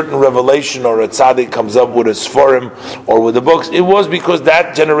about a certain revelation, or a tzaddik comes up with a sforim or with the books, it was because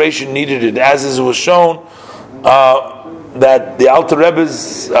that generation needed it. As it was shown, that the Alter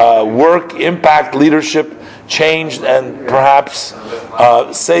Rebbe's work, impact, leadership changed and perhaps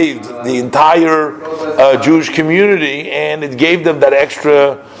saved the entire Jewish community, and it gave them that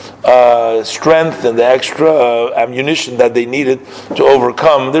extra strength and the extra ammunition that they needed to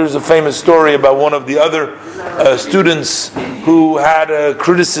overcome. There's a famous story about one of the other students who had a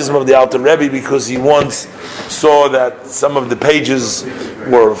criticism of the Alter Rebbe because he once saw that some of the pages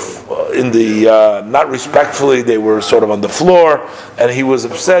were in the not respectfully, they were sort of on the floor, and he was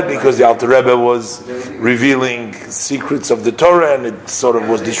upset because the Alter Rebbe was revealing secrets of the Torah and it sort of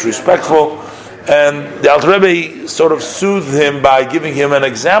was disrespectful. And the Alter Rebbe sort of soothed him by giving him an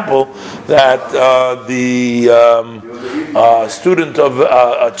example that the student of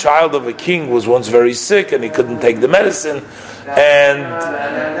a child of a king was once very sick and he couldn't take the medicine, and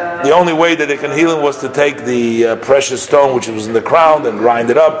the only way that they can heal him was to take the precious stone which was in the crown and grind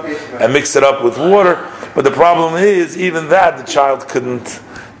it up and mix it up with water. But the problem is, even that the child couldn't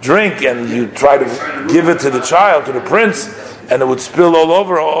drink, and you try to give it to the child, to the prince, and it would spill all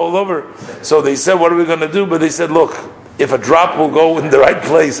over. So they said, what are we going to do? But they said, look, if a drop will go in the right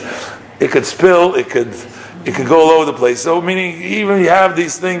place, it could spill, it could go all over the place. So meaning, even you have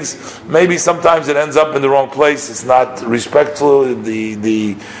these things, maybe sometimes it ends up in the wrong place. It's not respectful.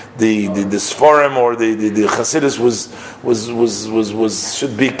 The Sforim or the Chassidus was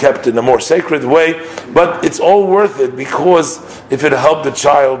should be kept in a more sacred way. But it's all worth it, because if it helped the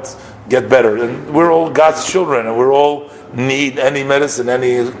child get better, and we're all God's children, and we're all need any medicine,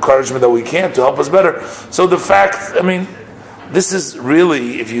 any encouragement that we can to help us better. So the fact, this is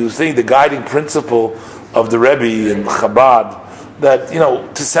really, if you think, the guiding principle of the Rebbe and Chabad, that,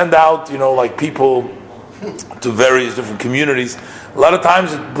 to send out, like people to various different communities, a lot of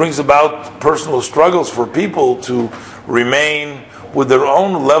times it brings about personal struggles for people to remain with their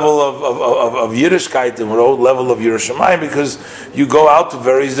own level of Yiddishkeit and their own level of Yerushalayim, because you go out to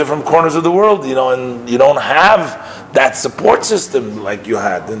various different corners of the world, and you don't have that support system like you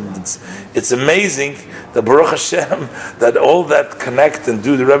had. And it's amazing that Baruch Hashem, that all that connect and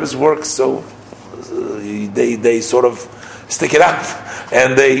do the Rebbe's work, so they sort of stick it out,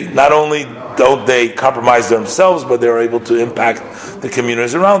 and they not only don't they compromise themselves, but they're able to impact the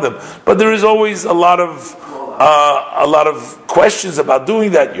communities around them. But there is always a lot of questions about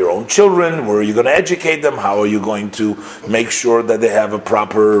doing that. Your own children, where are you going to educate them? How are you going to make sure that they have a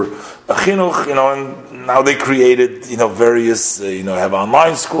proper chinuch? And now they created, various, have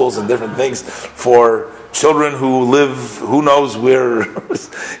online schools and different things for children who live, who knows where,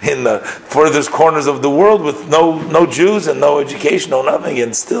 in the furthest corners of the world, with no Jews and no education, no nothing,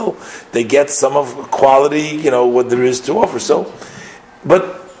 and still they get some of quality, what there is to offer. So,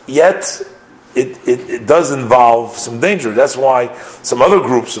 but yet it does involve some danger. That's why some other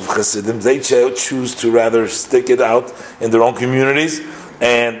groups of Hasidim, they choose to rather stick it out in their own communities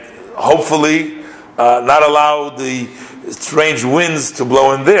and hopefully not allow the strange winds to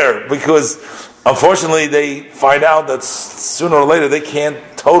blow in there, because unfortunately they find out that sooner or later they can't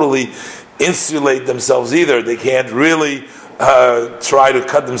totally insulate themselves either. They can't really try to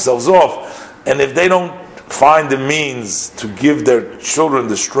cut themselves off. And if they don't find the means to give their children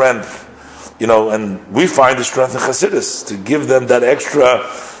the strength, and we find the strength in Chassidus, to give them that extra,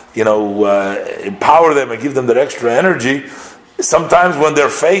 empower them and give them that extra energy. Sometimes when they're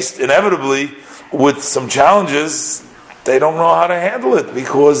faced inevitably with some challenges, they don't know how to handle it,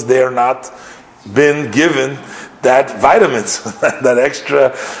 because they're not been given that vitamins, that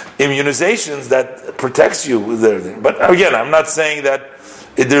extra immunizations that protects you with everything. But again, I'm not saying that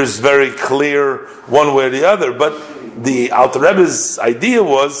there's very clear one way or the other, but the Alter Rebbe's idea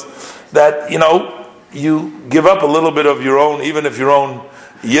was that, you give up a little bit of your own, even if your own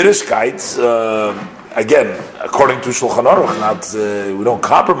Yiddishkeit, again, according to Shulchan Aruch, not we don't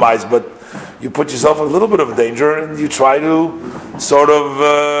compromise, but you put yourself in a little bit of danger, and you try to sort of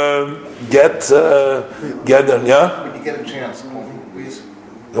get them. Yeah. When you get a chance, call me, please.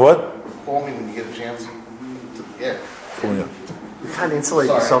 What? Call me when you get a chance. Yeah. Oh, yeah. You can't insulate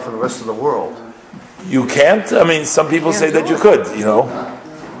yourself from the rest of the world. You can't. I mean, some people say that you could. You know.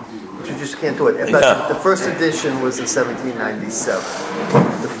 But you just can't do it. But the first edition was in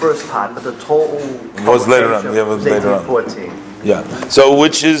 1797. The first part, but the total Was later on. Yeah, was later on. 1814. Yeah. So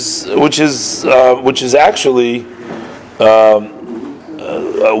which is actually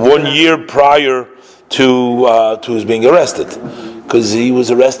 1 year prior to his being arrested, because he was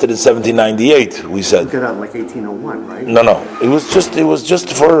arrested in 1798. We said. Got out in like 1801, right? No. It was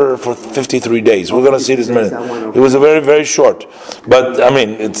just for 53 days. We're going to see this in a minute. It was a very, very short. But I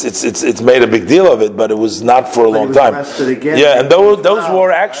mean, it's made a big deal of it, but it was not for a long time. Arrested again. Yeah, and those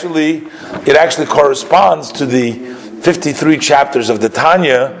were actually, it actually corresponds to the 53 chapters of the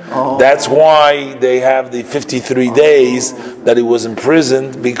Tanya. That's why they have the 53 days that he was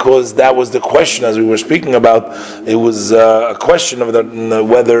imprisoned, because that was the question, as we were speaking about. It was a question of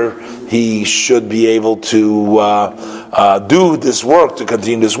whether he should be able to do this work, to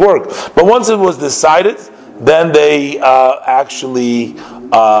continue this work. But once it was decided, then they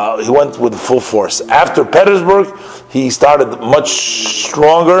he went with full force. After Petersburg, he started much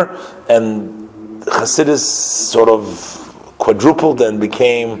stronger, and Hasidus sort of quadrupled and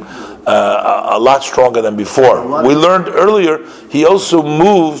became a lot stronger than before. We learned earlier he also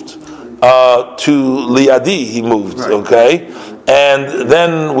moved to Liadi. He moved, right. Okay, and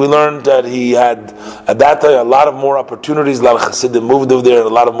then we learned that he had at that time a lot of more opportunities. A lot of Hasidim moved over there, and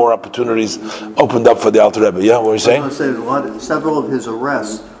a lot of more opportunities opened up for the Alter Rebbe. Yeah, what were you saying? I was going to say several of his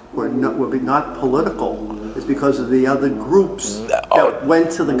arrests were not political. It's because of the other groups that went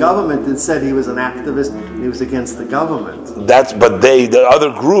to the government and said he was an activist and he was against the government. But the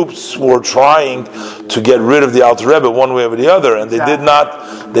other groups were trying to get rid of the Alter Rebbe one way or the other, and exactly.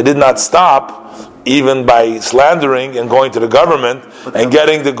 They did not stop, even by slandering and going to the government and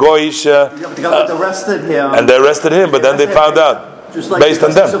getting the Goyish. The government arrested him. And they arrested him, but then they found out, just like based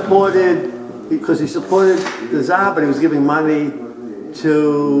on them. Because he supported the Tsar, but he was giving money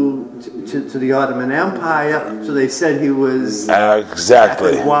to the Ottoman Empire, so they said he was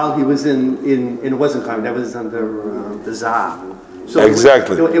exactly while he was in it wasn't coming, that was under the Tsar. So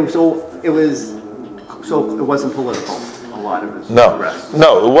exactly. It wasn't political. A lot of it. No,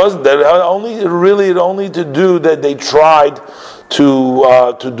 it wasn't. That only to do that they tried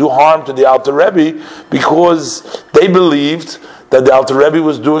to do harm to the Alter Rebbe, because they believed that the Alter Rebbe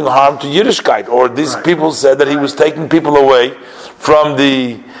was doing harm to Yiddishkeit, or these people said that he was taking people away from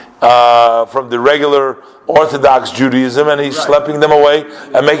the regular Orthodox Judaism, and he's schlepping them away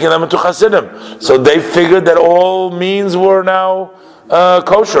and making them into Hasidim. So they figured that all means were now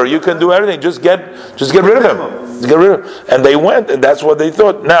kosher. You can do everything. Just get rid of him. Get rid of him. And they went, and that's what they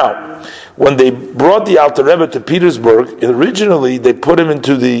thought. Now, when they brought the Alter Rebbe to Petersburg, originally they put him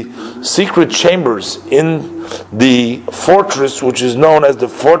into the secret chambers in the fortress, which is known as the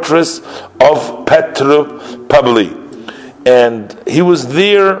Fortress of Petropavli. And he was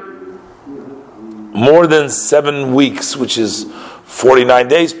there more than 7 weeks, which is 49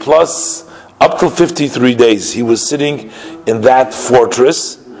 days, plus up to 53 days. He was sitting in that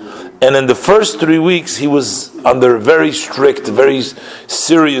fortress. And in the first 3 weeks, he was under very strict, very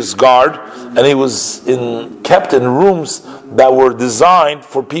serious guard, and he was kept in rooms that were designed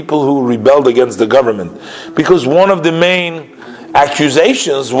for people who rebelled against the government. Because one of the main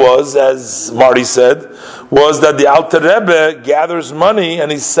accusations was, as Marty said, was that the Alter Rebbe gathers money and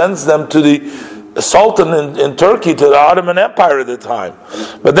he sends them to the Sultan in Turkey, to the Ottoman Empire at the time.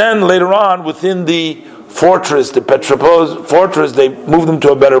 But then later on, within the fortress, the Petropavl fortress, they moved him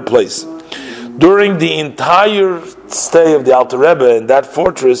to a better place. During the entire stay of the Alter Rebbe in that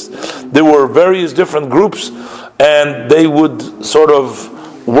fortress, there were various different groups, and they would sort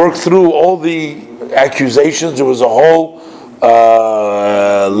of work through all the accusations. There was a whole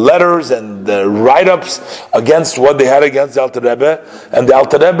letters and write-ups against what they had against the Alter Rebbe, and the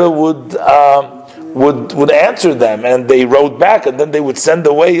Alter Rebbe would answer them, and they wrote back, and then they would send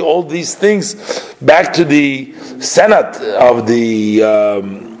away all these things back to the Senate of the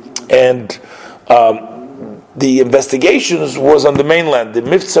the investigations was on the mainland. The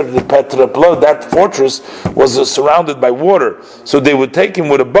Mifsar, the Petropavl, that fortress was surrounded by water, so they would take him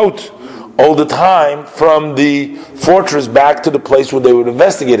with a boat all the time from the fortress back to the place where they would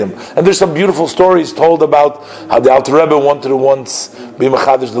investigate him. And there's some beautiful stories told about how the Alter Rebbe wanted to once be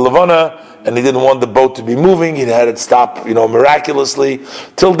Mechadish the Levana, and he didn't want the boat to be moving. He had it stop, miraculously,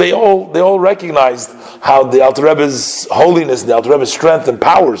 till they all recognized how the Alter Rebbe's holiness, the Alter Rebbe's strength and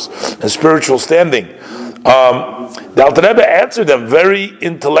powers and spiritual standing. The Alter Rebbe answered them very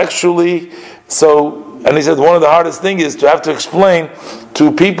intellectually. And he said one of the hardest things is to have to explain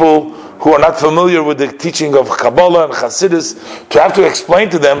to people who are not familiar with the teaching of Kabbalah and Hasidus, to have to explain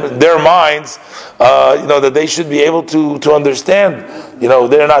to them in their minds, that they should be able to understand.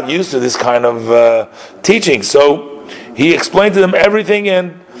 They're not used to this kind of teaching. So he explained to them everything,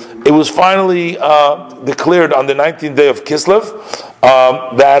 and it was finally declared on the 19th day of Kislev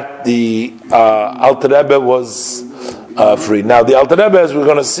that the Alter Rebbe was free. Now the Alter Rebbe, as we're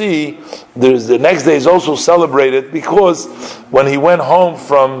going to see, the next day is also celebrated because when he went home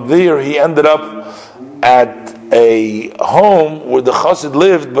from there, he ended up at a home where the Chassid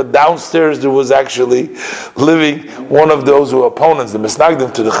lived, but downstairs there was actually living one of those who were opponents, the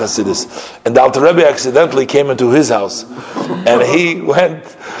Misnagdim to the Chassidus. And the Alter Rebbe accidentally came into his house, and he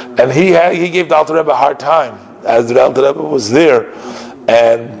went and he gave the Alter Rebbe a hard time as the Alter Rebbe was there,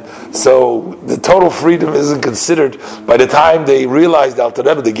 and so the total freedom isn't considered. By the time they realized the Alter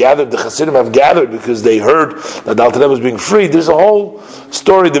Rebbe, the Chassidim have gathered because they heard that the Alter Rebbe was being freed. There's a whole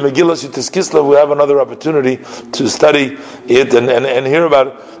story, the Megillah Yutas Kislev. We have another opportunity to study it and hear about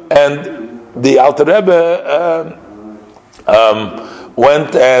it. And the Alter Rebbe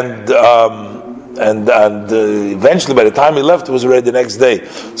went and eventually, by the time he left, it was already the next day.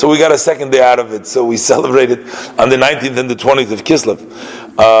 So we got a second day out of it. So we celebrated on the 19th and the 20th of Kislev.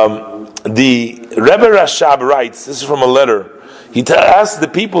 The Rebbe Rashab writes, this is from a letter, he asked the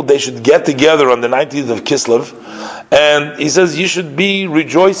people they should get together on the 19th of Kislev, and he says you should be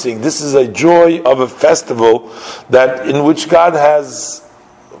rejoicing. This is a joy of a festival in which God has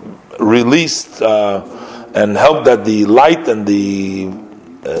released and helped that the light and the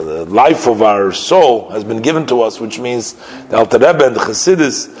life of our soul has been given to us, which means the Alter Rebbe and the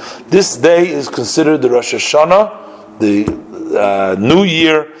Chassidus. This day is considered the Rosh Hashanah, the New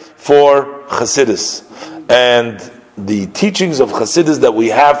Year for Chassidus, and the teachings of Chassidus that we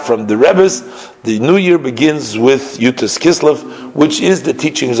have from the Rebbes. The New Year begins with Yutas Kislev, which is the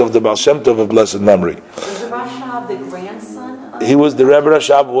teachings of the Baal Shem Tov of blessed memory. Was the Rashab the grandson of... The Rebbe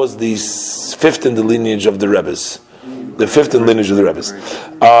Rashab was the fifth in the lineage of the Rebbes. The fifth in lineage of the Rebbes.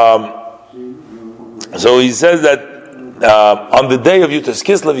 So he says that on the day of Yutas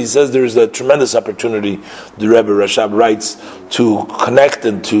Kislev, he says there is a tremendous opportunity, the Rebbe Rashab writes, to connect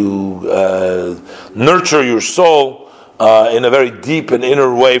and to nurture your soul in a very deep and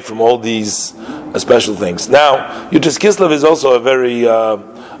inner way from all these special things. Now, Yutas Kislev is also a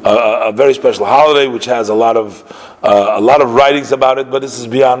very special holiday, which has a lot of writings about it, but this is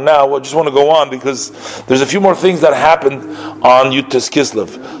beyond now. I just want to go on because there's a few more things that happened on Yutas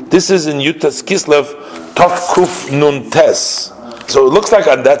Kislev. This is in Yutas Kislev, Tov Kuf Nun Tes. So it looks like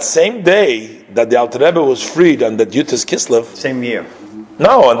on that same day that the Alter Rebbe was freed, on that Yutas Kislev. Same year.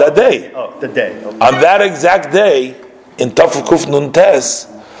 No, on that day. Oh, the day. Okay. On that exact day, in Tov Kuf Nun Tes,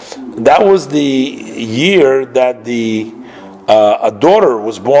 that was the year that a daughter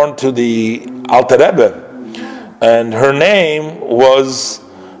was born to the Alter Rebbe, and her name was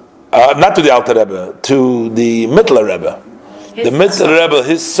not to the Alter Rebbe, to the Mittler Rebbe. The Mittler Rebbe,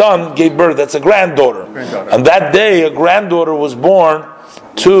 his son, gave birth. That's a granddaughter. On that day, a granddaughter was born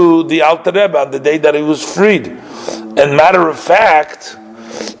to the Alter Rebbe on the day that he was freed. And matter of fact,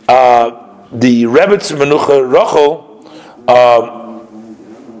 the Rebbetzin Menucha Rachel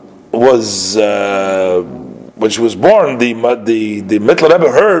was. When she was born, the Mittler Rebbe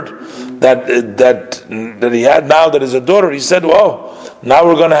heard that he had now that is a daughter. He said, "Well, now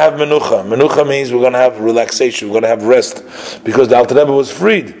we're going to have menucha. Menucha means we're going to have relaxation. We're going to have rest because the Alter Rebbe was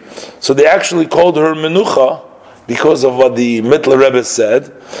freed." So they actually called her menucha because of what the Mittler Rebbe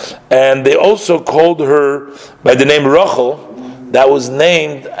said, and they also called her by the name Rachel. That was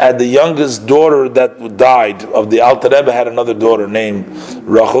named at the youngest daughter that died of the Alter Rebbe. Had another daughter named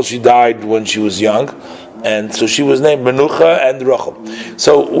Rachel. She died when she was young. And so she was named Menucha and Rachel.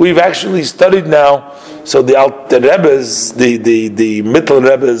 So we've actually studied now. So the Alter Rebbe's, the Mittler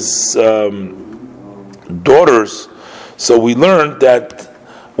Rebbe's daughters. So we learned that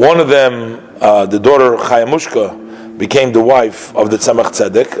one of them, the daughter Chayamushka, became the wife of the Tzemach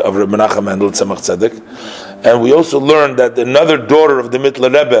Tzedek, of Reb Menachem Mendel Tzemach Tzedek. And we also learned that another daughter of the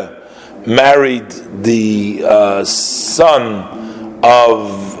Mittler Rebbe married the son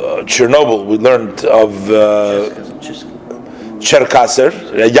of Chernobyl. We learned of Cherkasser,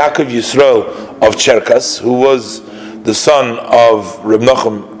 Yaakov Yisrael of Cherkas, who was the son of Reb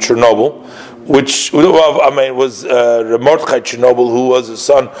Nachum Chernobyl, which was Reb Mordechai Chernobyl, who was the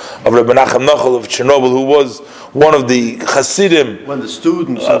son of Reb Menachem Nachal of Chernobyl, who was one of the Hasidim, One of the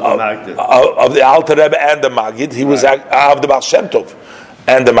students of the Magid. of the Alter Rebbe and the Magid. He was of the Baal Shem Tov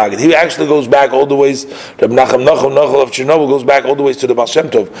and the Magid. He actually goes back all the ways. Reb Menachem Nachal of Chernobyl goes back all the ways to the Baal Shem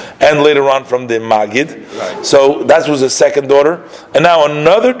Tov, and later on from the Magid. Right. So that was his second daughter, and now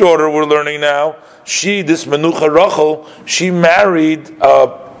another daughter we're learning now. This Menucha Rachel, she married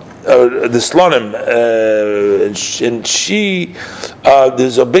the Slonim, and she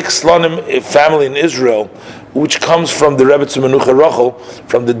there's a big Slonim family in Israel, which comes from the Rebbe Menucha Rachel,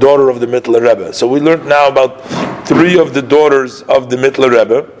 from the daughter of the Mittler Rebbe. So we learned now about 3 of the daughters of the Mittler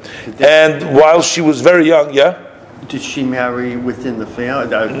Rebbe, and while she was very young, Did she marry within the family?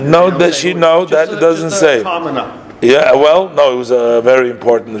 that doesn't say. Commoner. Yeah, well, no, it was a very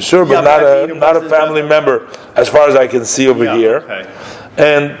important, sure, but not a family member, as far as I can see over here. Okay.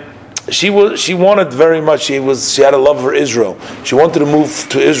 And she wanted very much. She had a love for Israel. She wanted to move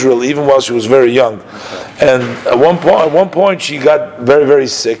to Israel even while she was very young. And at one point, she got very, very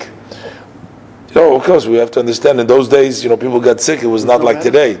sick. Of course, we have to understand. In those days, people got sick. It was not like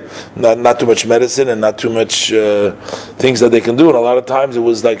today. Not too much medicine and not too much things that they can do. And a lot of times, it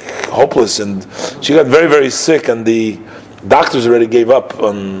was like hopeless. And she got very, very sick. And the doctors already gave up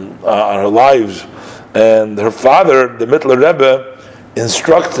on her lives. And her father, the Mittler Rebbe,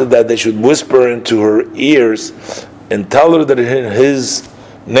 instructed that they should whisper into her ears and tell her that in his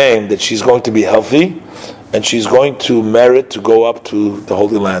name that she's going to be healthy and she's going to merit to go up to the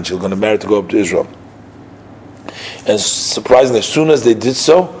Holy Land. She's going to merit to go up to Israel. And surprisingly, as soon as they did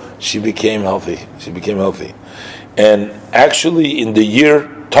so, she became healthy. And actually, in the year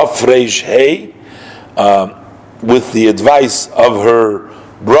Tov Reish Hey, with the advice of her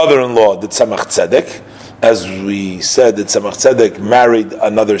brother-in-law, the Tzemach Tzedek, as we said, that Tzemach Tzedek married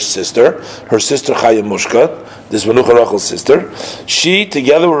another sister, her sister Chaya Mushka, this Menucha Rachel's sister. She,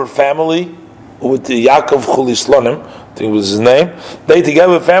 together with her family, with the Yaakov Chulislonim, I think it was his name, they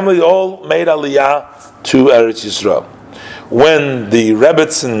together with family all made Aliyah to Eretz Yisrael. When the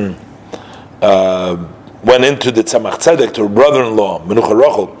Rebbetzin went into the Tzemach Tzedek, to her brother-in-law, Menucha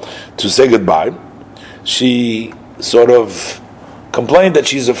Rachel, to say goodbye, she sort of complained that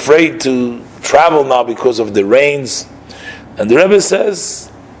she's afraid to travel now because of the rains. And the Rebbe says,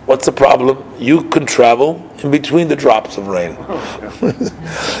 what's the problem? You can travel in between the drops of rain.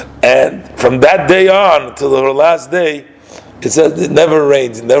 And from that day on till her last day, it says it never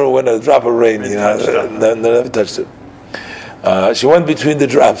rains, it never went a drop of rain. Never touched it. She went between the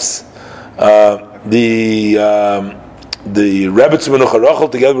drops. The Rebbetzin Menucha Rachel,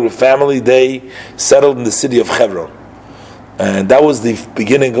 together with her family, they settled in the city of Hebron. And that was the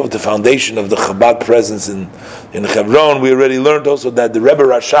beginning of the foundation of the Chabad presence in Hebron. We already learned also that the Rebbe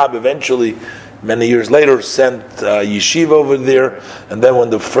Rashab eventually, many years later, sent yeshiva over there. And then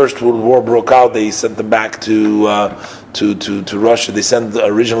when the First World War broke out, they sent them back to Russia. They sent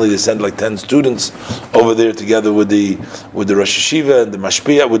like 10 students over there together with the Rosh Yeshiva and the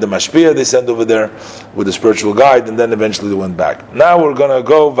Mashpia they sent over there with the spiritual guide, and then eventually they went back. Now we're going to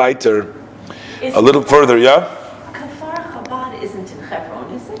go weiter a little further, yeah? Isn't in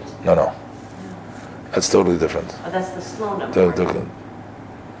Hebron, is it? No. That's totally different. Oh, that's the Slonim.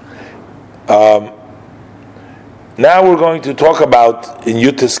 Now we're going to talk about in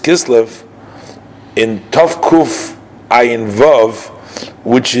Yutis Kislev, in Tov Kuf Ayin Vav,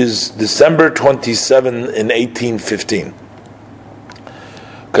 which is December 27 in 1815.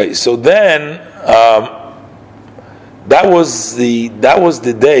 Okay, so then that was the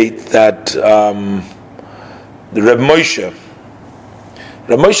date that the Reb Moshe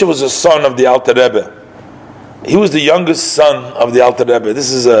was a son of the Alter Rebbe. He was the youngest son of the Alter Rebbe. This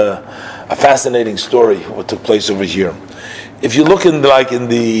is a fascinating story, what took place over here. If you look in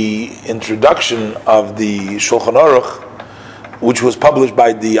the introduction of the Shulchan Aruch, which was published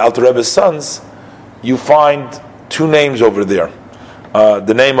by the Alter Rebbe's sons, you find 2 names over there.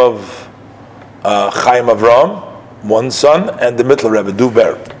 The name of Chaim Avram, one son, and the Mittler Rebbe,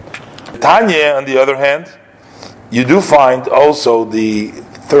 Duber. Tanya, on the other hand, you do find also the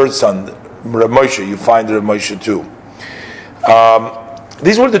 3rd son, Reb Moshe. You find Reb Moshe too.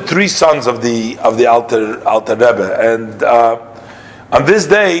 These were the 3 sons of the Alter Rebbe, and on this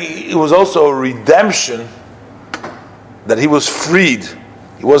day it was also a redemption that he was freed.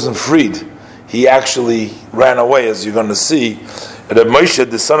 He wasn't freed; he actually ran away, as you're going to see. Reb Moshe,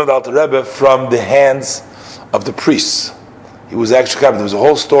 the son of the Alter Rebbe, from the hands of the priests. He was actually captured. There was a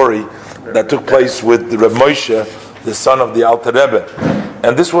whole story that took place with Reb Moshe, the son of the Alter Rebbe.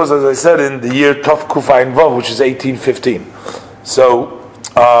 And this was, as I said, in the year Tov Kuf Ayin Vav, which is 1815. So,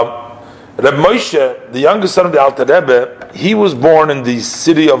 Reb Moshe, the youngest son of the Alter Rebbe, he was born in the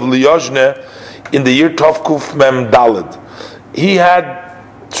city of Liozne in the year Tov Kuf Mem Daled. He had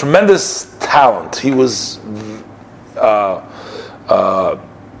tremendous talent. He was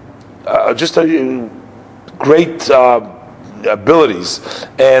just a great abilities.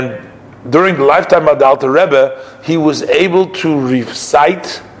 And during the lifetime of the Alter Rebbe, he was able to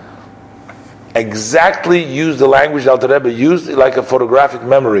recite exactly, use the language the Alter Rebbe used, like a photographic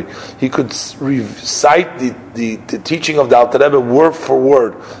memory. He could recite the teaching of the Alter Rebbe word for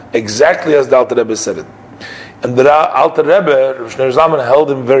word, exactly as the Alter Rebbe said it. And the Alter Rebbe, Rosh Zalman,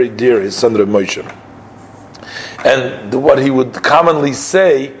 held him very dear, his son Reb Moshe. And what he would commonly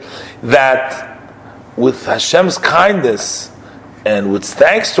say, that with Hashem's kindness and with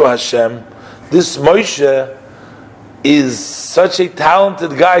thanks to Hashem, this Moshe is such a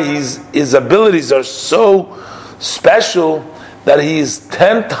talented guy. His abilities are so special that he is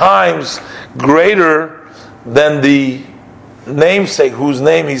 10 times greater than the namesake whose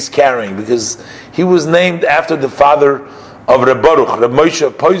name he's carrying, because he was named after the father of Reb Baruch, Reb Moshe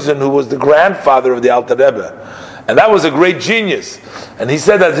Poizen, who was the grandfather of the Alter Rebbe. And that was a great genius. And he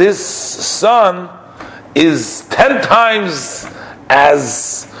said that his son is 10 times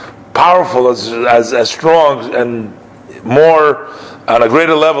as powerful, as strong, and more on a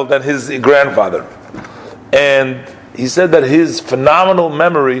greater level than his grandfather. And he said that his phenomenal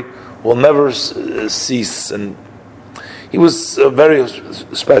memory will never cease. And he was very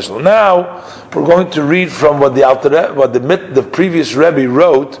special. Now we're going to read from what the previous Rebbe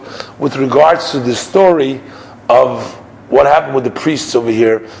wrote with regards to the story of what happened with the priests over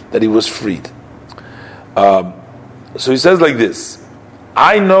here, that he was freed. So he says like this: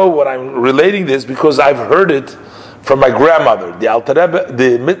 I know what I'm relating this because I've heard it from my grandmother. The Alter Rebbe,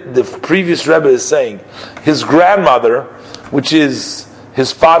 the previous Rebbe is saying his grandmother, which is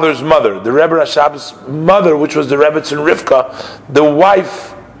his father's mother, the Rebbe Rashab's mother, which was the Rebbetzin Rivka, the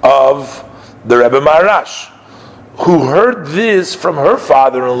wife of the Rebbe Maharash, who heard this from her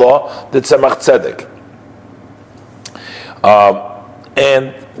father-in-law, the Tzemach Tzedek.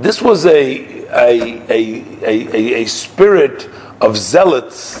 And this was a spirit of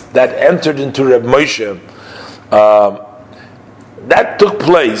zealots that entered into Reb Moshe. That took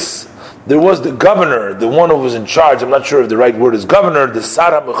place. There was the governor, the one who was in charge. I'm not sure if the right word is governor. The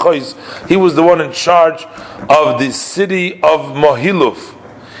Sar HaMechois. He was the one in charge of the city of Mohiluf.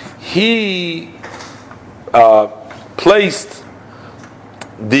 He placed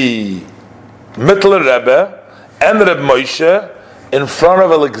the Mittler Rebbe and Reb Moshe in front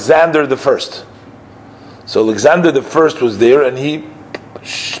of Alexander the First. So Alexander the First was there, and he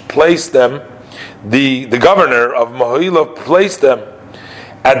placed them. The governor of Mohilov placed them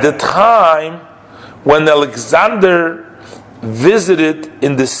at the time when Alexander visited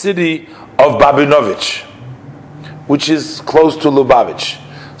in the city of Babinovich, which is close to Lubavitch.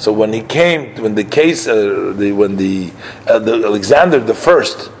 So when he came, the Alexander the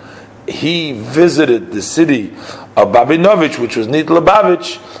First, he visited the city of Babinovich, which was near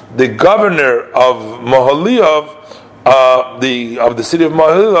Lubavitch. The governor of Mohilov, of the city of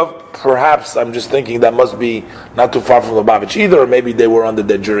Mohilov, perhaps I'm just thinking that must be not too far from Lubavitch either, or maybe they were under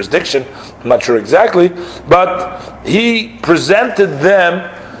their jurisdiction. I'm not sure exactly, but he presented them,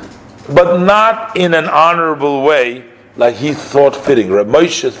 but not in an honorable way, like he thought fitting. Reb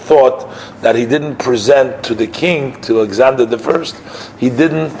Moshe thought that he didn't present to the king, to Alexander the First, he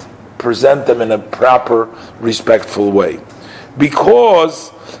didn't present them in a proper, respectful way,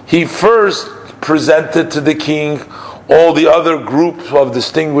 because he first presented to the king all the other groups of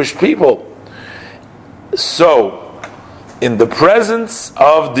distinguished people. So, in the presence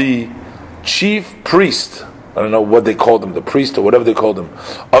of the chief priest, I don't know what they called him, the priest or whatever they called him,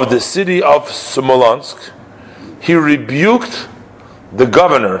 of the city of Smolensk, he rebuked the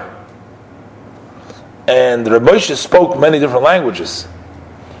governor. And Reb Moshe spoke many different languages.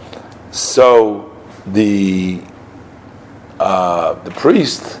 So the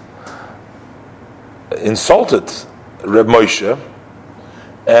priest insulted Reb Moshe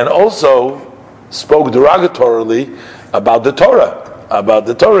and also spoke derogatorily about the Torah. About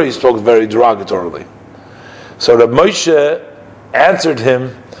the Torah he spoke very derogatorily. So Reb Moshe answered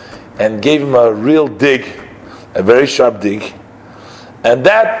him and gave him a real dig, a very sharp dig, and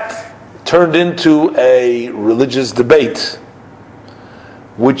that turned into a religious debate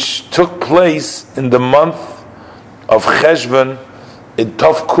which took place in the month of Cheshvan in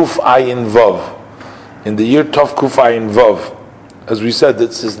Tov Kuf Ayin Vav, in the year Tov Kuf Ayin Vav. As we said,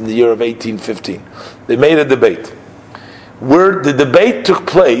 this is in the year of 1815. They made a debate. where the debate took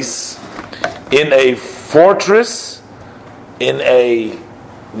place in a fortress, in a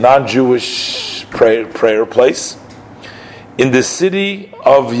non-Jewish prayer place, in the city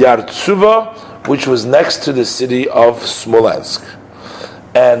of Yartsuva, which was next to the city of Smolensk.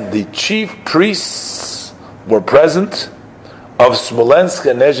 And the chief priests were present of Smolensk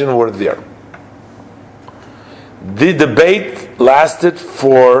and Nezhin were there. The debate lasted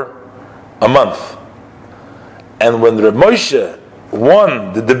for a month. And when Reb Moshe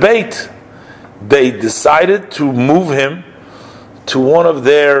won the debate, they decided to move him to one of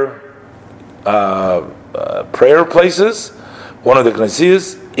their prayer places, one of the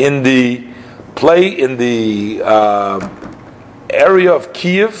knesias, in the area of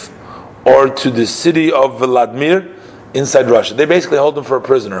Kiev, or to the city of Vladimir inside Russia. They basically hold him for a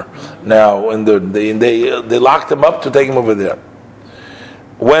prisoner now, and they locked him up to take him over there.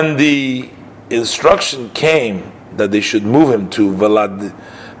 When the instruction came that they should move him to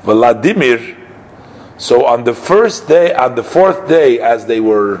Vladimir, so on the fourth day, as they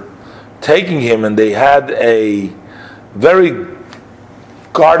were taking him, and they had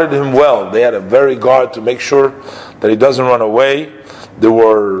guarded him well. They had a very guard to make sure that he doesn't run away. There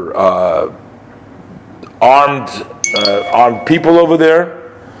were armed people over there,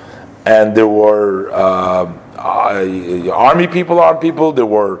 and there were armed people. There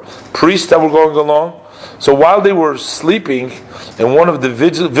were priests that were going along. So while they were sleeping in one of the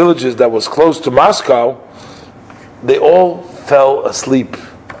villages that was close to Moscow, they all fell asleep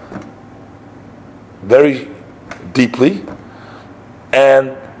very deeply,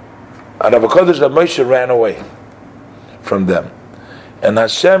 and Rav HaKadosh Rav Moshe ran away from them. And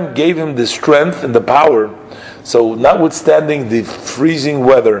Hashem gave him the strength and the power. So notwithstanding the freezing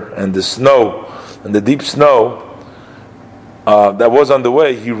weather and the snow and the deep snow that was on the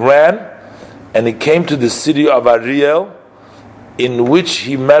way, he ran and he came to the city of Ariel, in which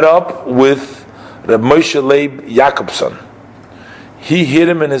he met up with Reb Moshe Leib Jakobson. He hid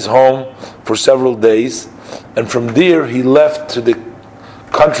him in his home for several days, and from there he left to the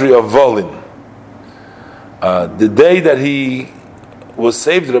country of Volin. The day that he was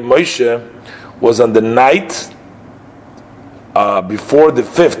saved, Reb Moshe, was on the night before the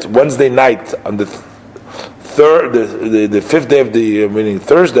 5th, Wednesday night, on the the 5th day of the, meaning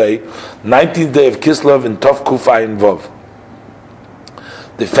Thursday, 19th day of Kislev in Tov Kuf Ayin Vov.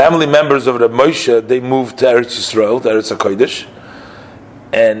 The family members of Reb Moshe, they moved to Eretz Yisrael, to Eretz HaKodesh,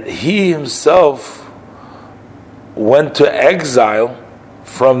 and he himself went to exile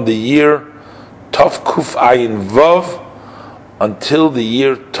from the year Tov Kuf Ayin Vov until the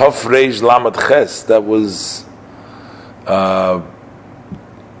year Tov Reish Lamed Ches. That was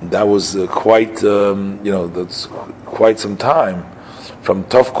quite, that's quite some time. From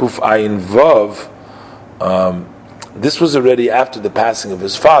Tov Kuf Ayin Vov, this was already after the passing of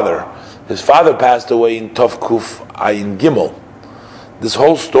his father. His father passed away in Tov Kuf Ayin Gimel. This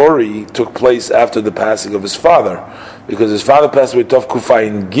whole story took place after the passing of his father, because his father passed away Tov Kuf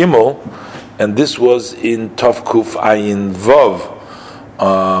Ayin Gimel, and this was in Tov Kuf Ayin Vov.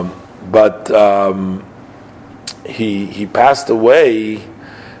 But he passed away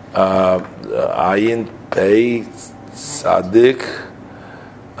Ayin Pei Tzadik.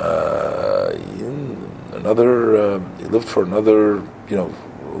 He lived for another,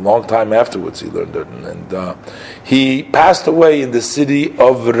 long time afterwards. He learned it, and he passed away in the city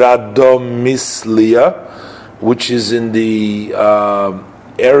of Radomislia, which is in the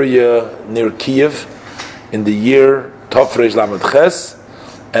area near Kiev, in the year Tov Reish Lamed Ches,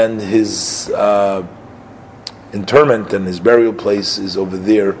 and his interment and his burial place is over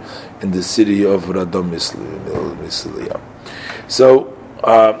there in the city of Radomislia. So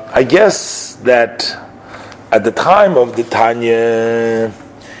I guess that at the time of the Tanya,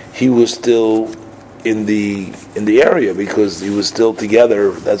 he was still in the area, because he was still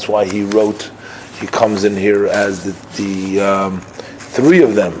together. That's why he wrote. He comes in here as the three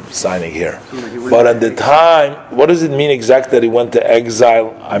of them signing here. But at the time, what does it mean exactly that he went to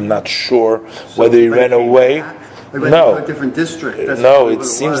exile? I'm not sure whether he ran away. No, a different district. No, it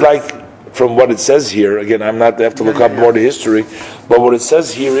seems like, from what it says here, again, I have to look up more the history, but what it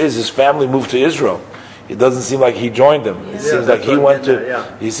says here is his family moved to Israel. It doesn't seem like he joined them. It seems like he went to.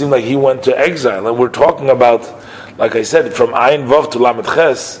 He seemed like he went to exile, and we're talking about, like I said, from Ayin Vav to Lamed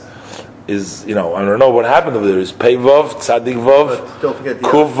Ches. Is, I don't know what happened over there. Is Pei Vav, Tzadik Vav,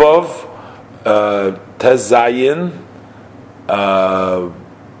 Kuv Vav, Tez Zayin,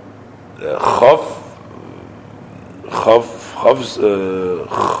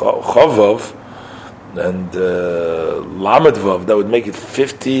 Chavav, and Lamed Vav. That would make it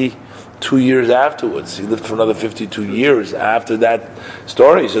 50 2 years afterwards. He lived for another 52 years after that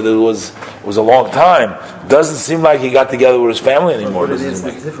story. So it was a long time. Doesn't seem like he got together with his family anymore. But it doesn't is seem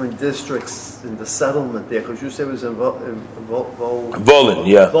the like. different districts in the settlement there, because you said it was in Volin,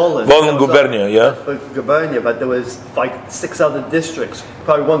 yeah. Volin Gubernia, yeah. Gubernia, but there was like 6 other districts.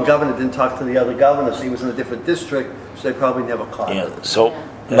 Probably one governor didn't talk to the other governor, so he was in a different district, so they probably never caught him. Yeah, so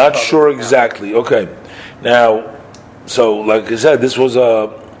not sure exactly. Okay, now, so like I said, this was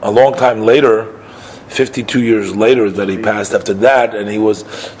a long time later, 52 years later that he passed after that, and he was,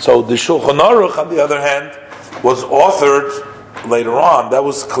 so the Shulchan Aruch, on the other hand, was authored later on. That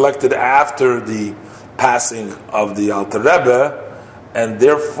was collected after the passing of the Alter Rebbe, and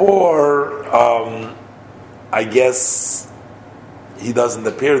therefore, I guess he doesn't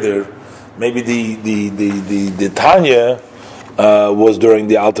appear there. Maybe the Tanya was during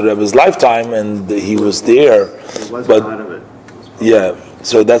the Alter Rebbe's lifetime, and he was there. It was but part of it. yeah,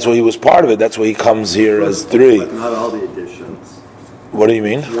 so that's why he was part of it. That's why he comes here as 3. But not all the editions. What do you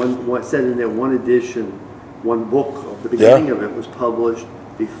mean? One said in there, one edition, one book of the beginning of it was published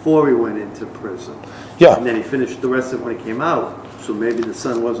before he went into prison. Yeah. And then he finished the rest of it when he came out. So maybe the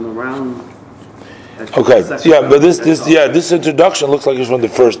son wasn't around. Okay, yeah, but this introduction looks like it's from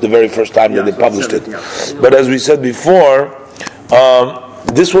the very first time that they published it. But as we said before,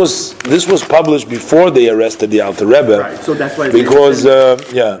 this was published before they arrested the Alter Rebbe. Right, so that's why because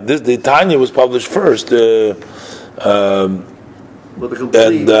the Tanya was published first. Well, the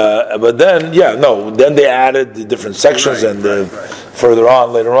complete, But then they added the different sections Right, and right. further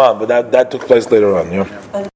on later on. But that took place later on. Yeah.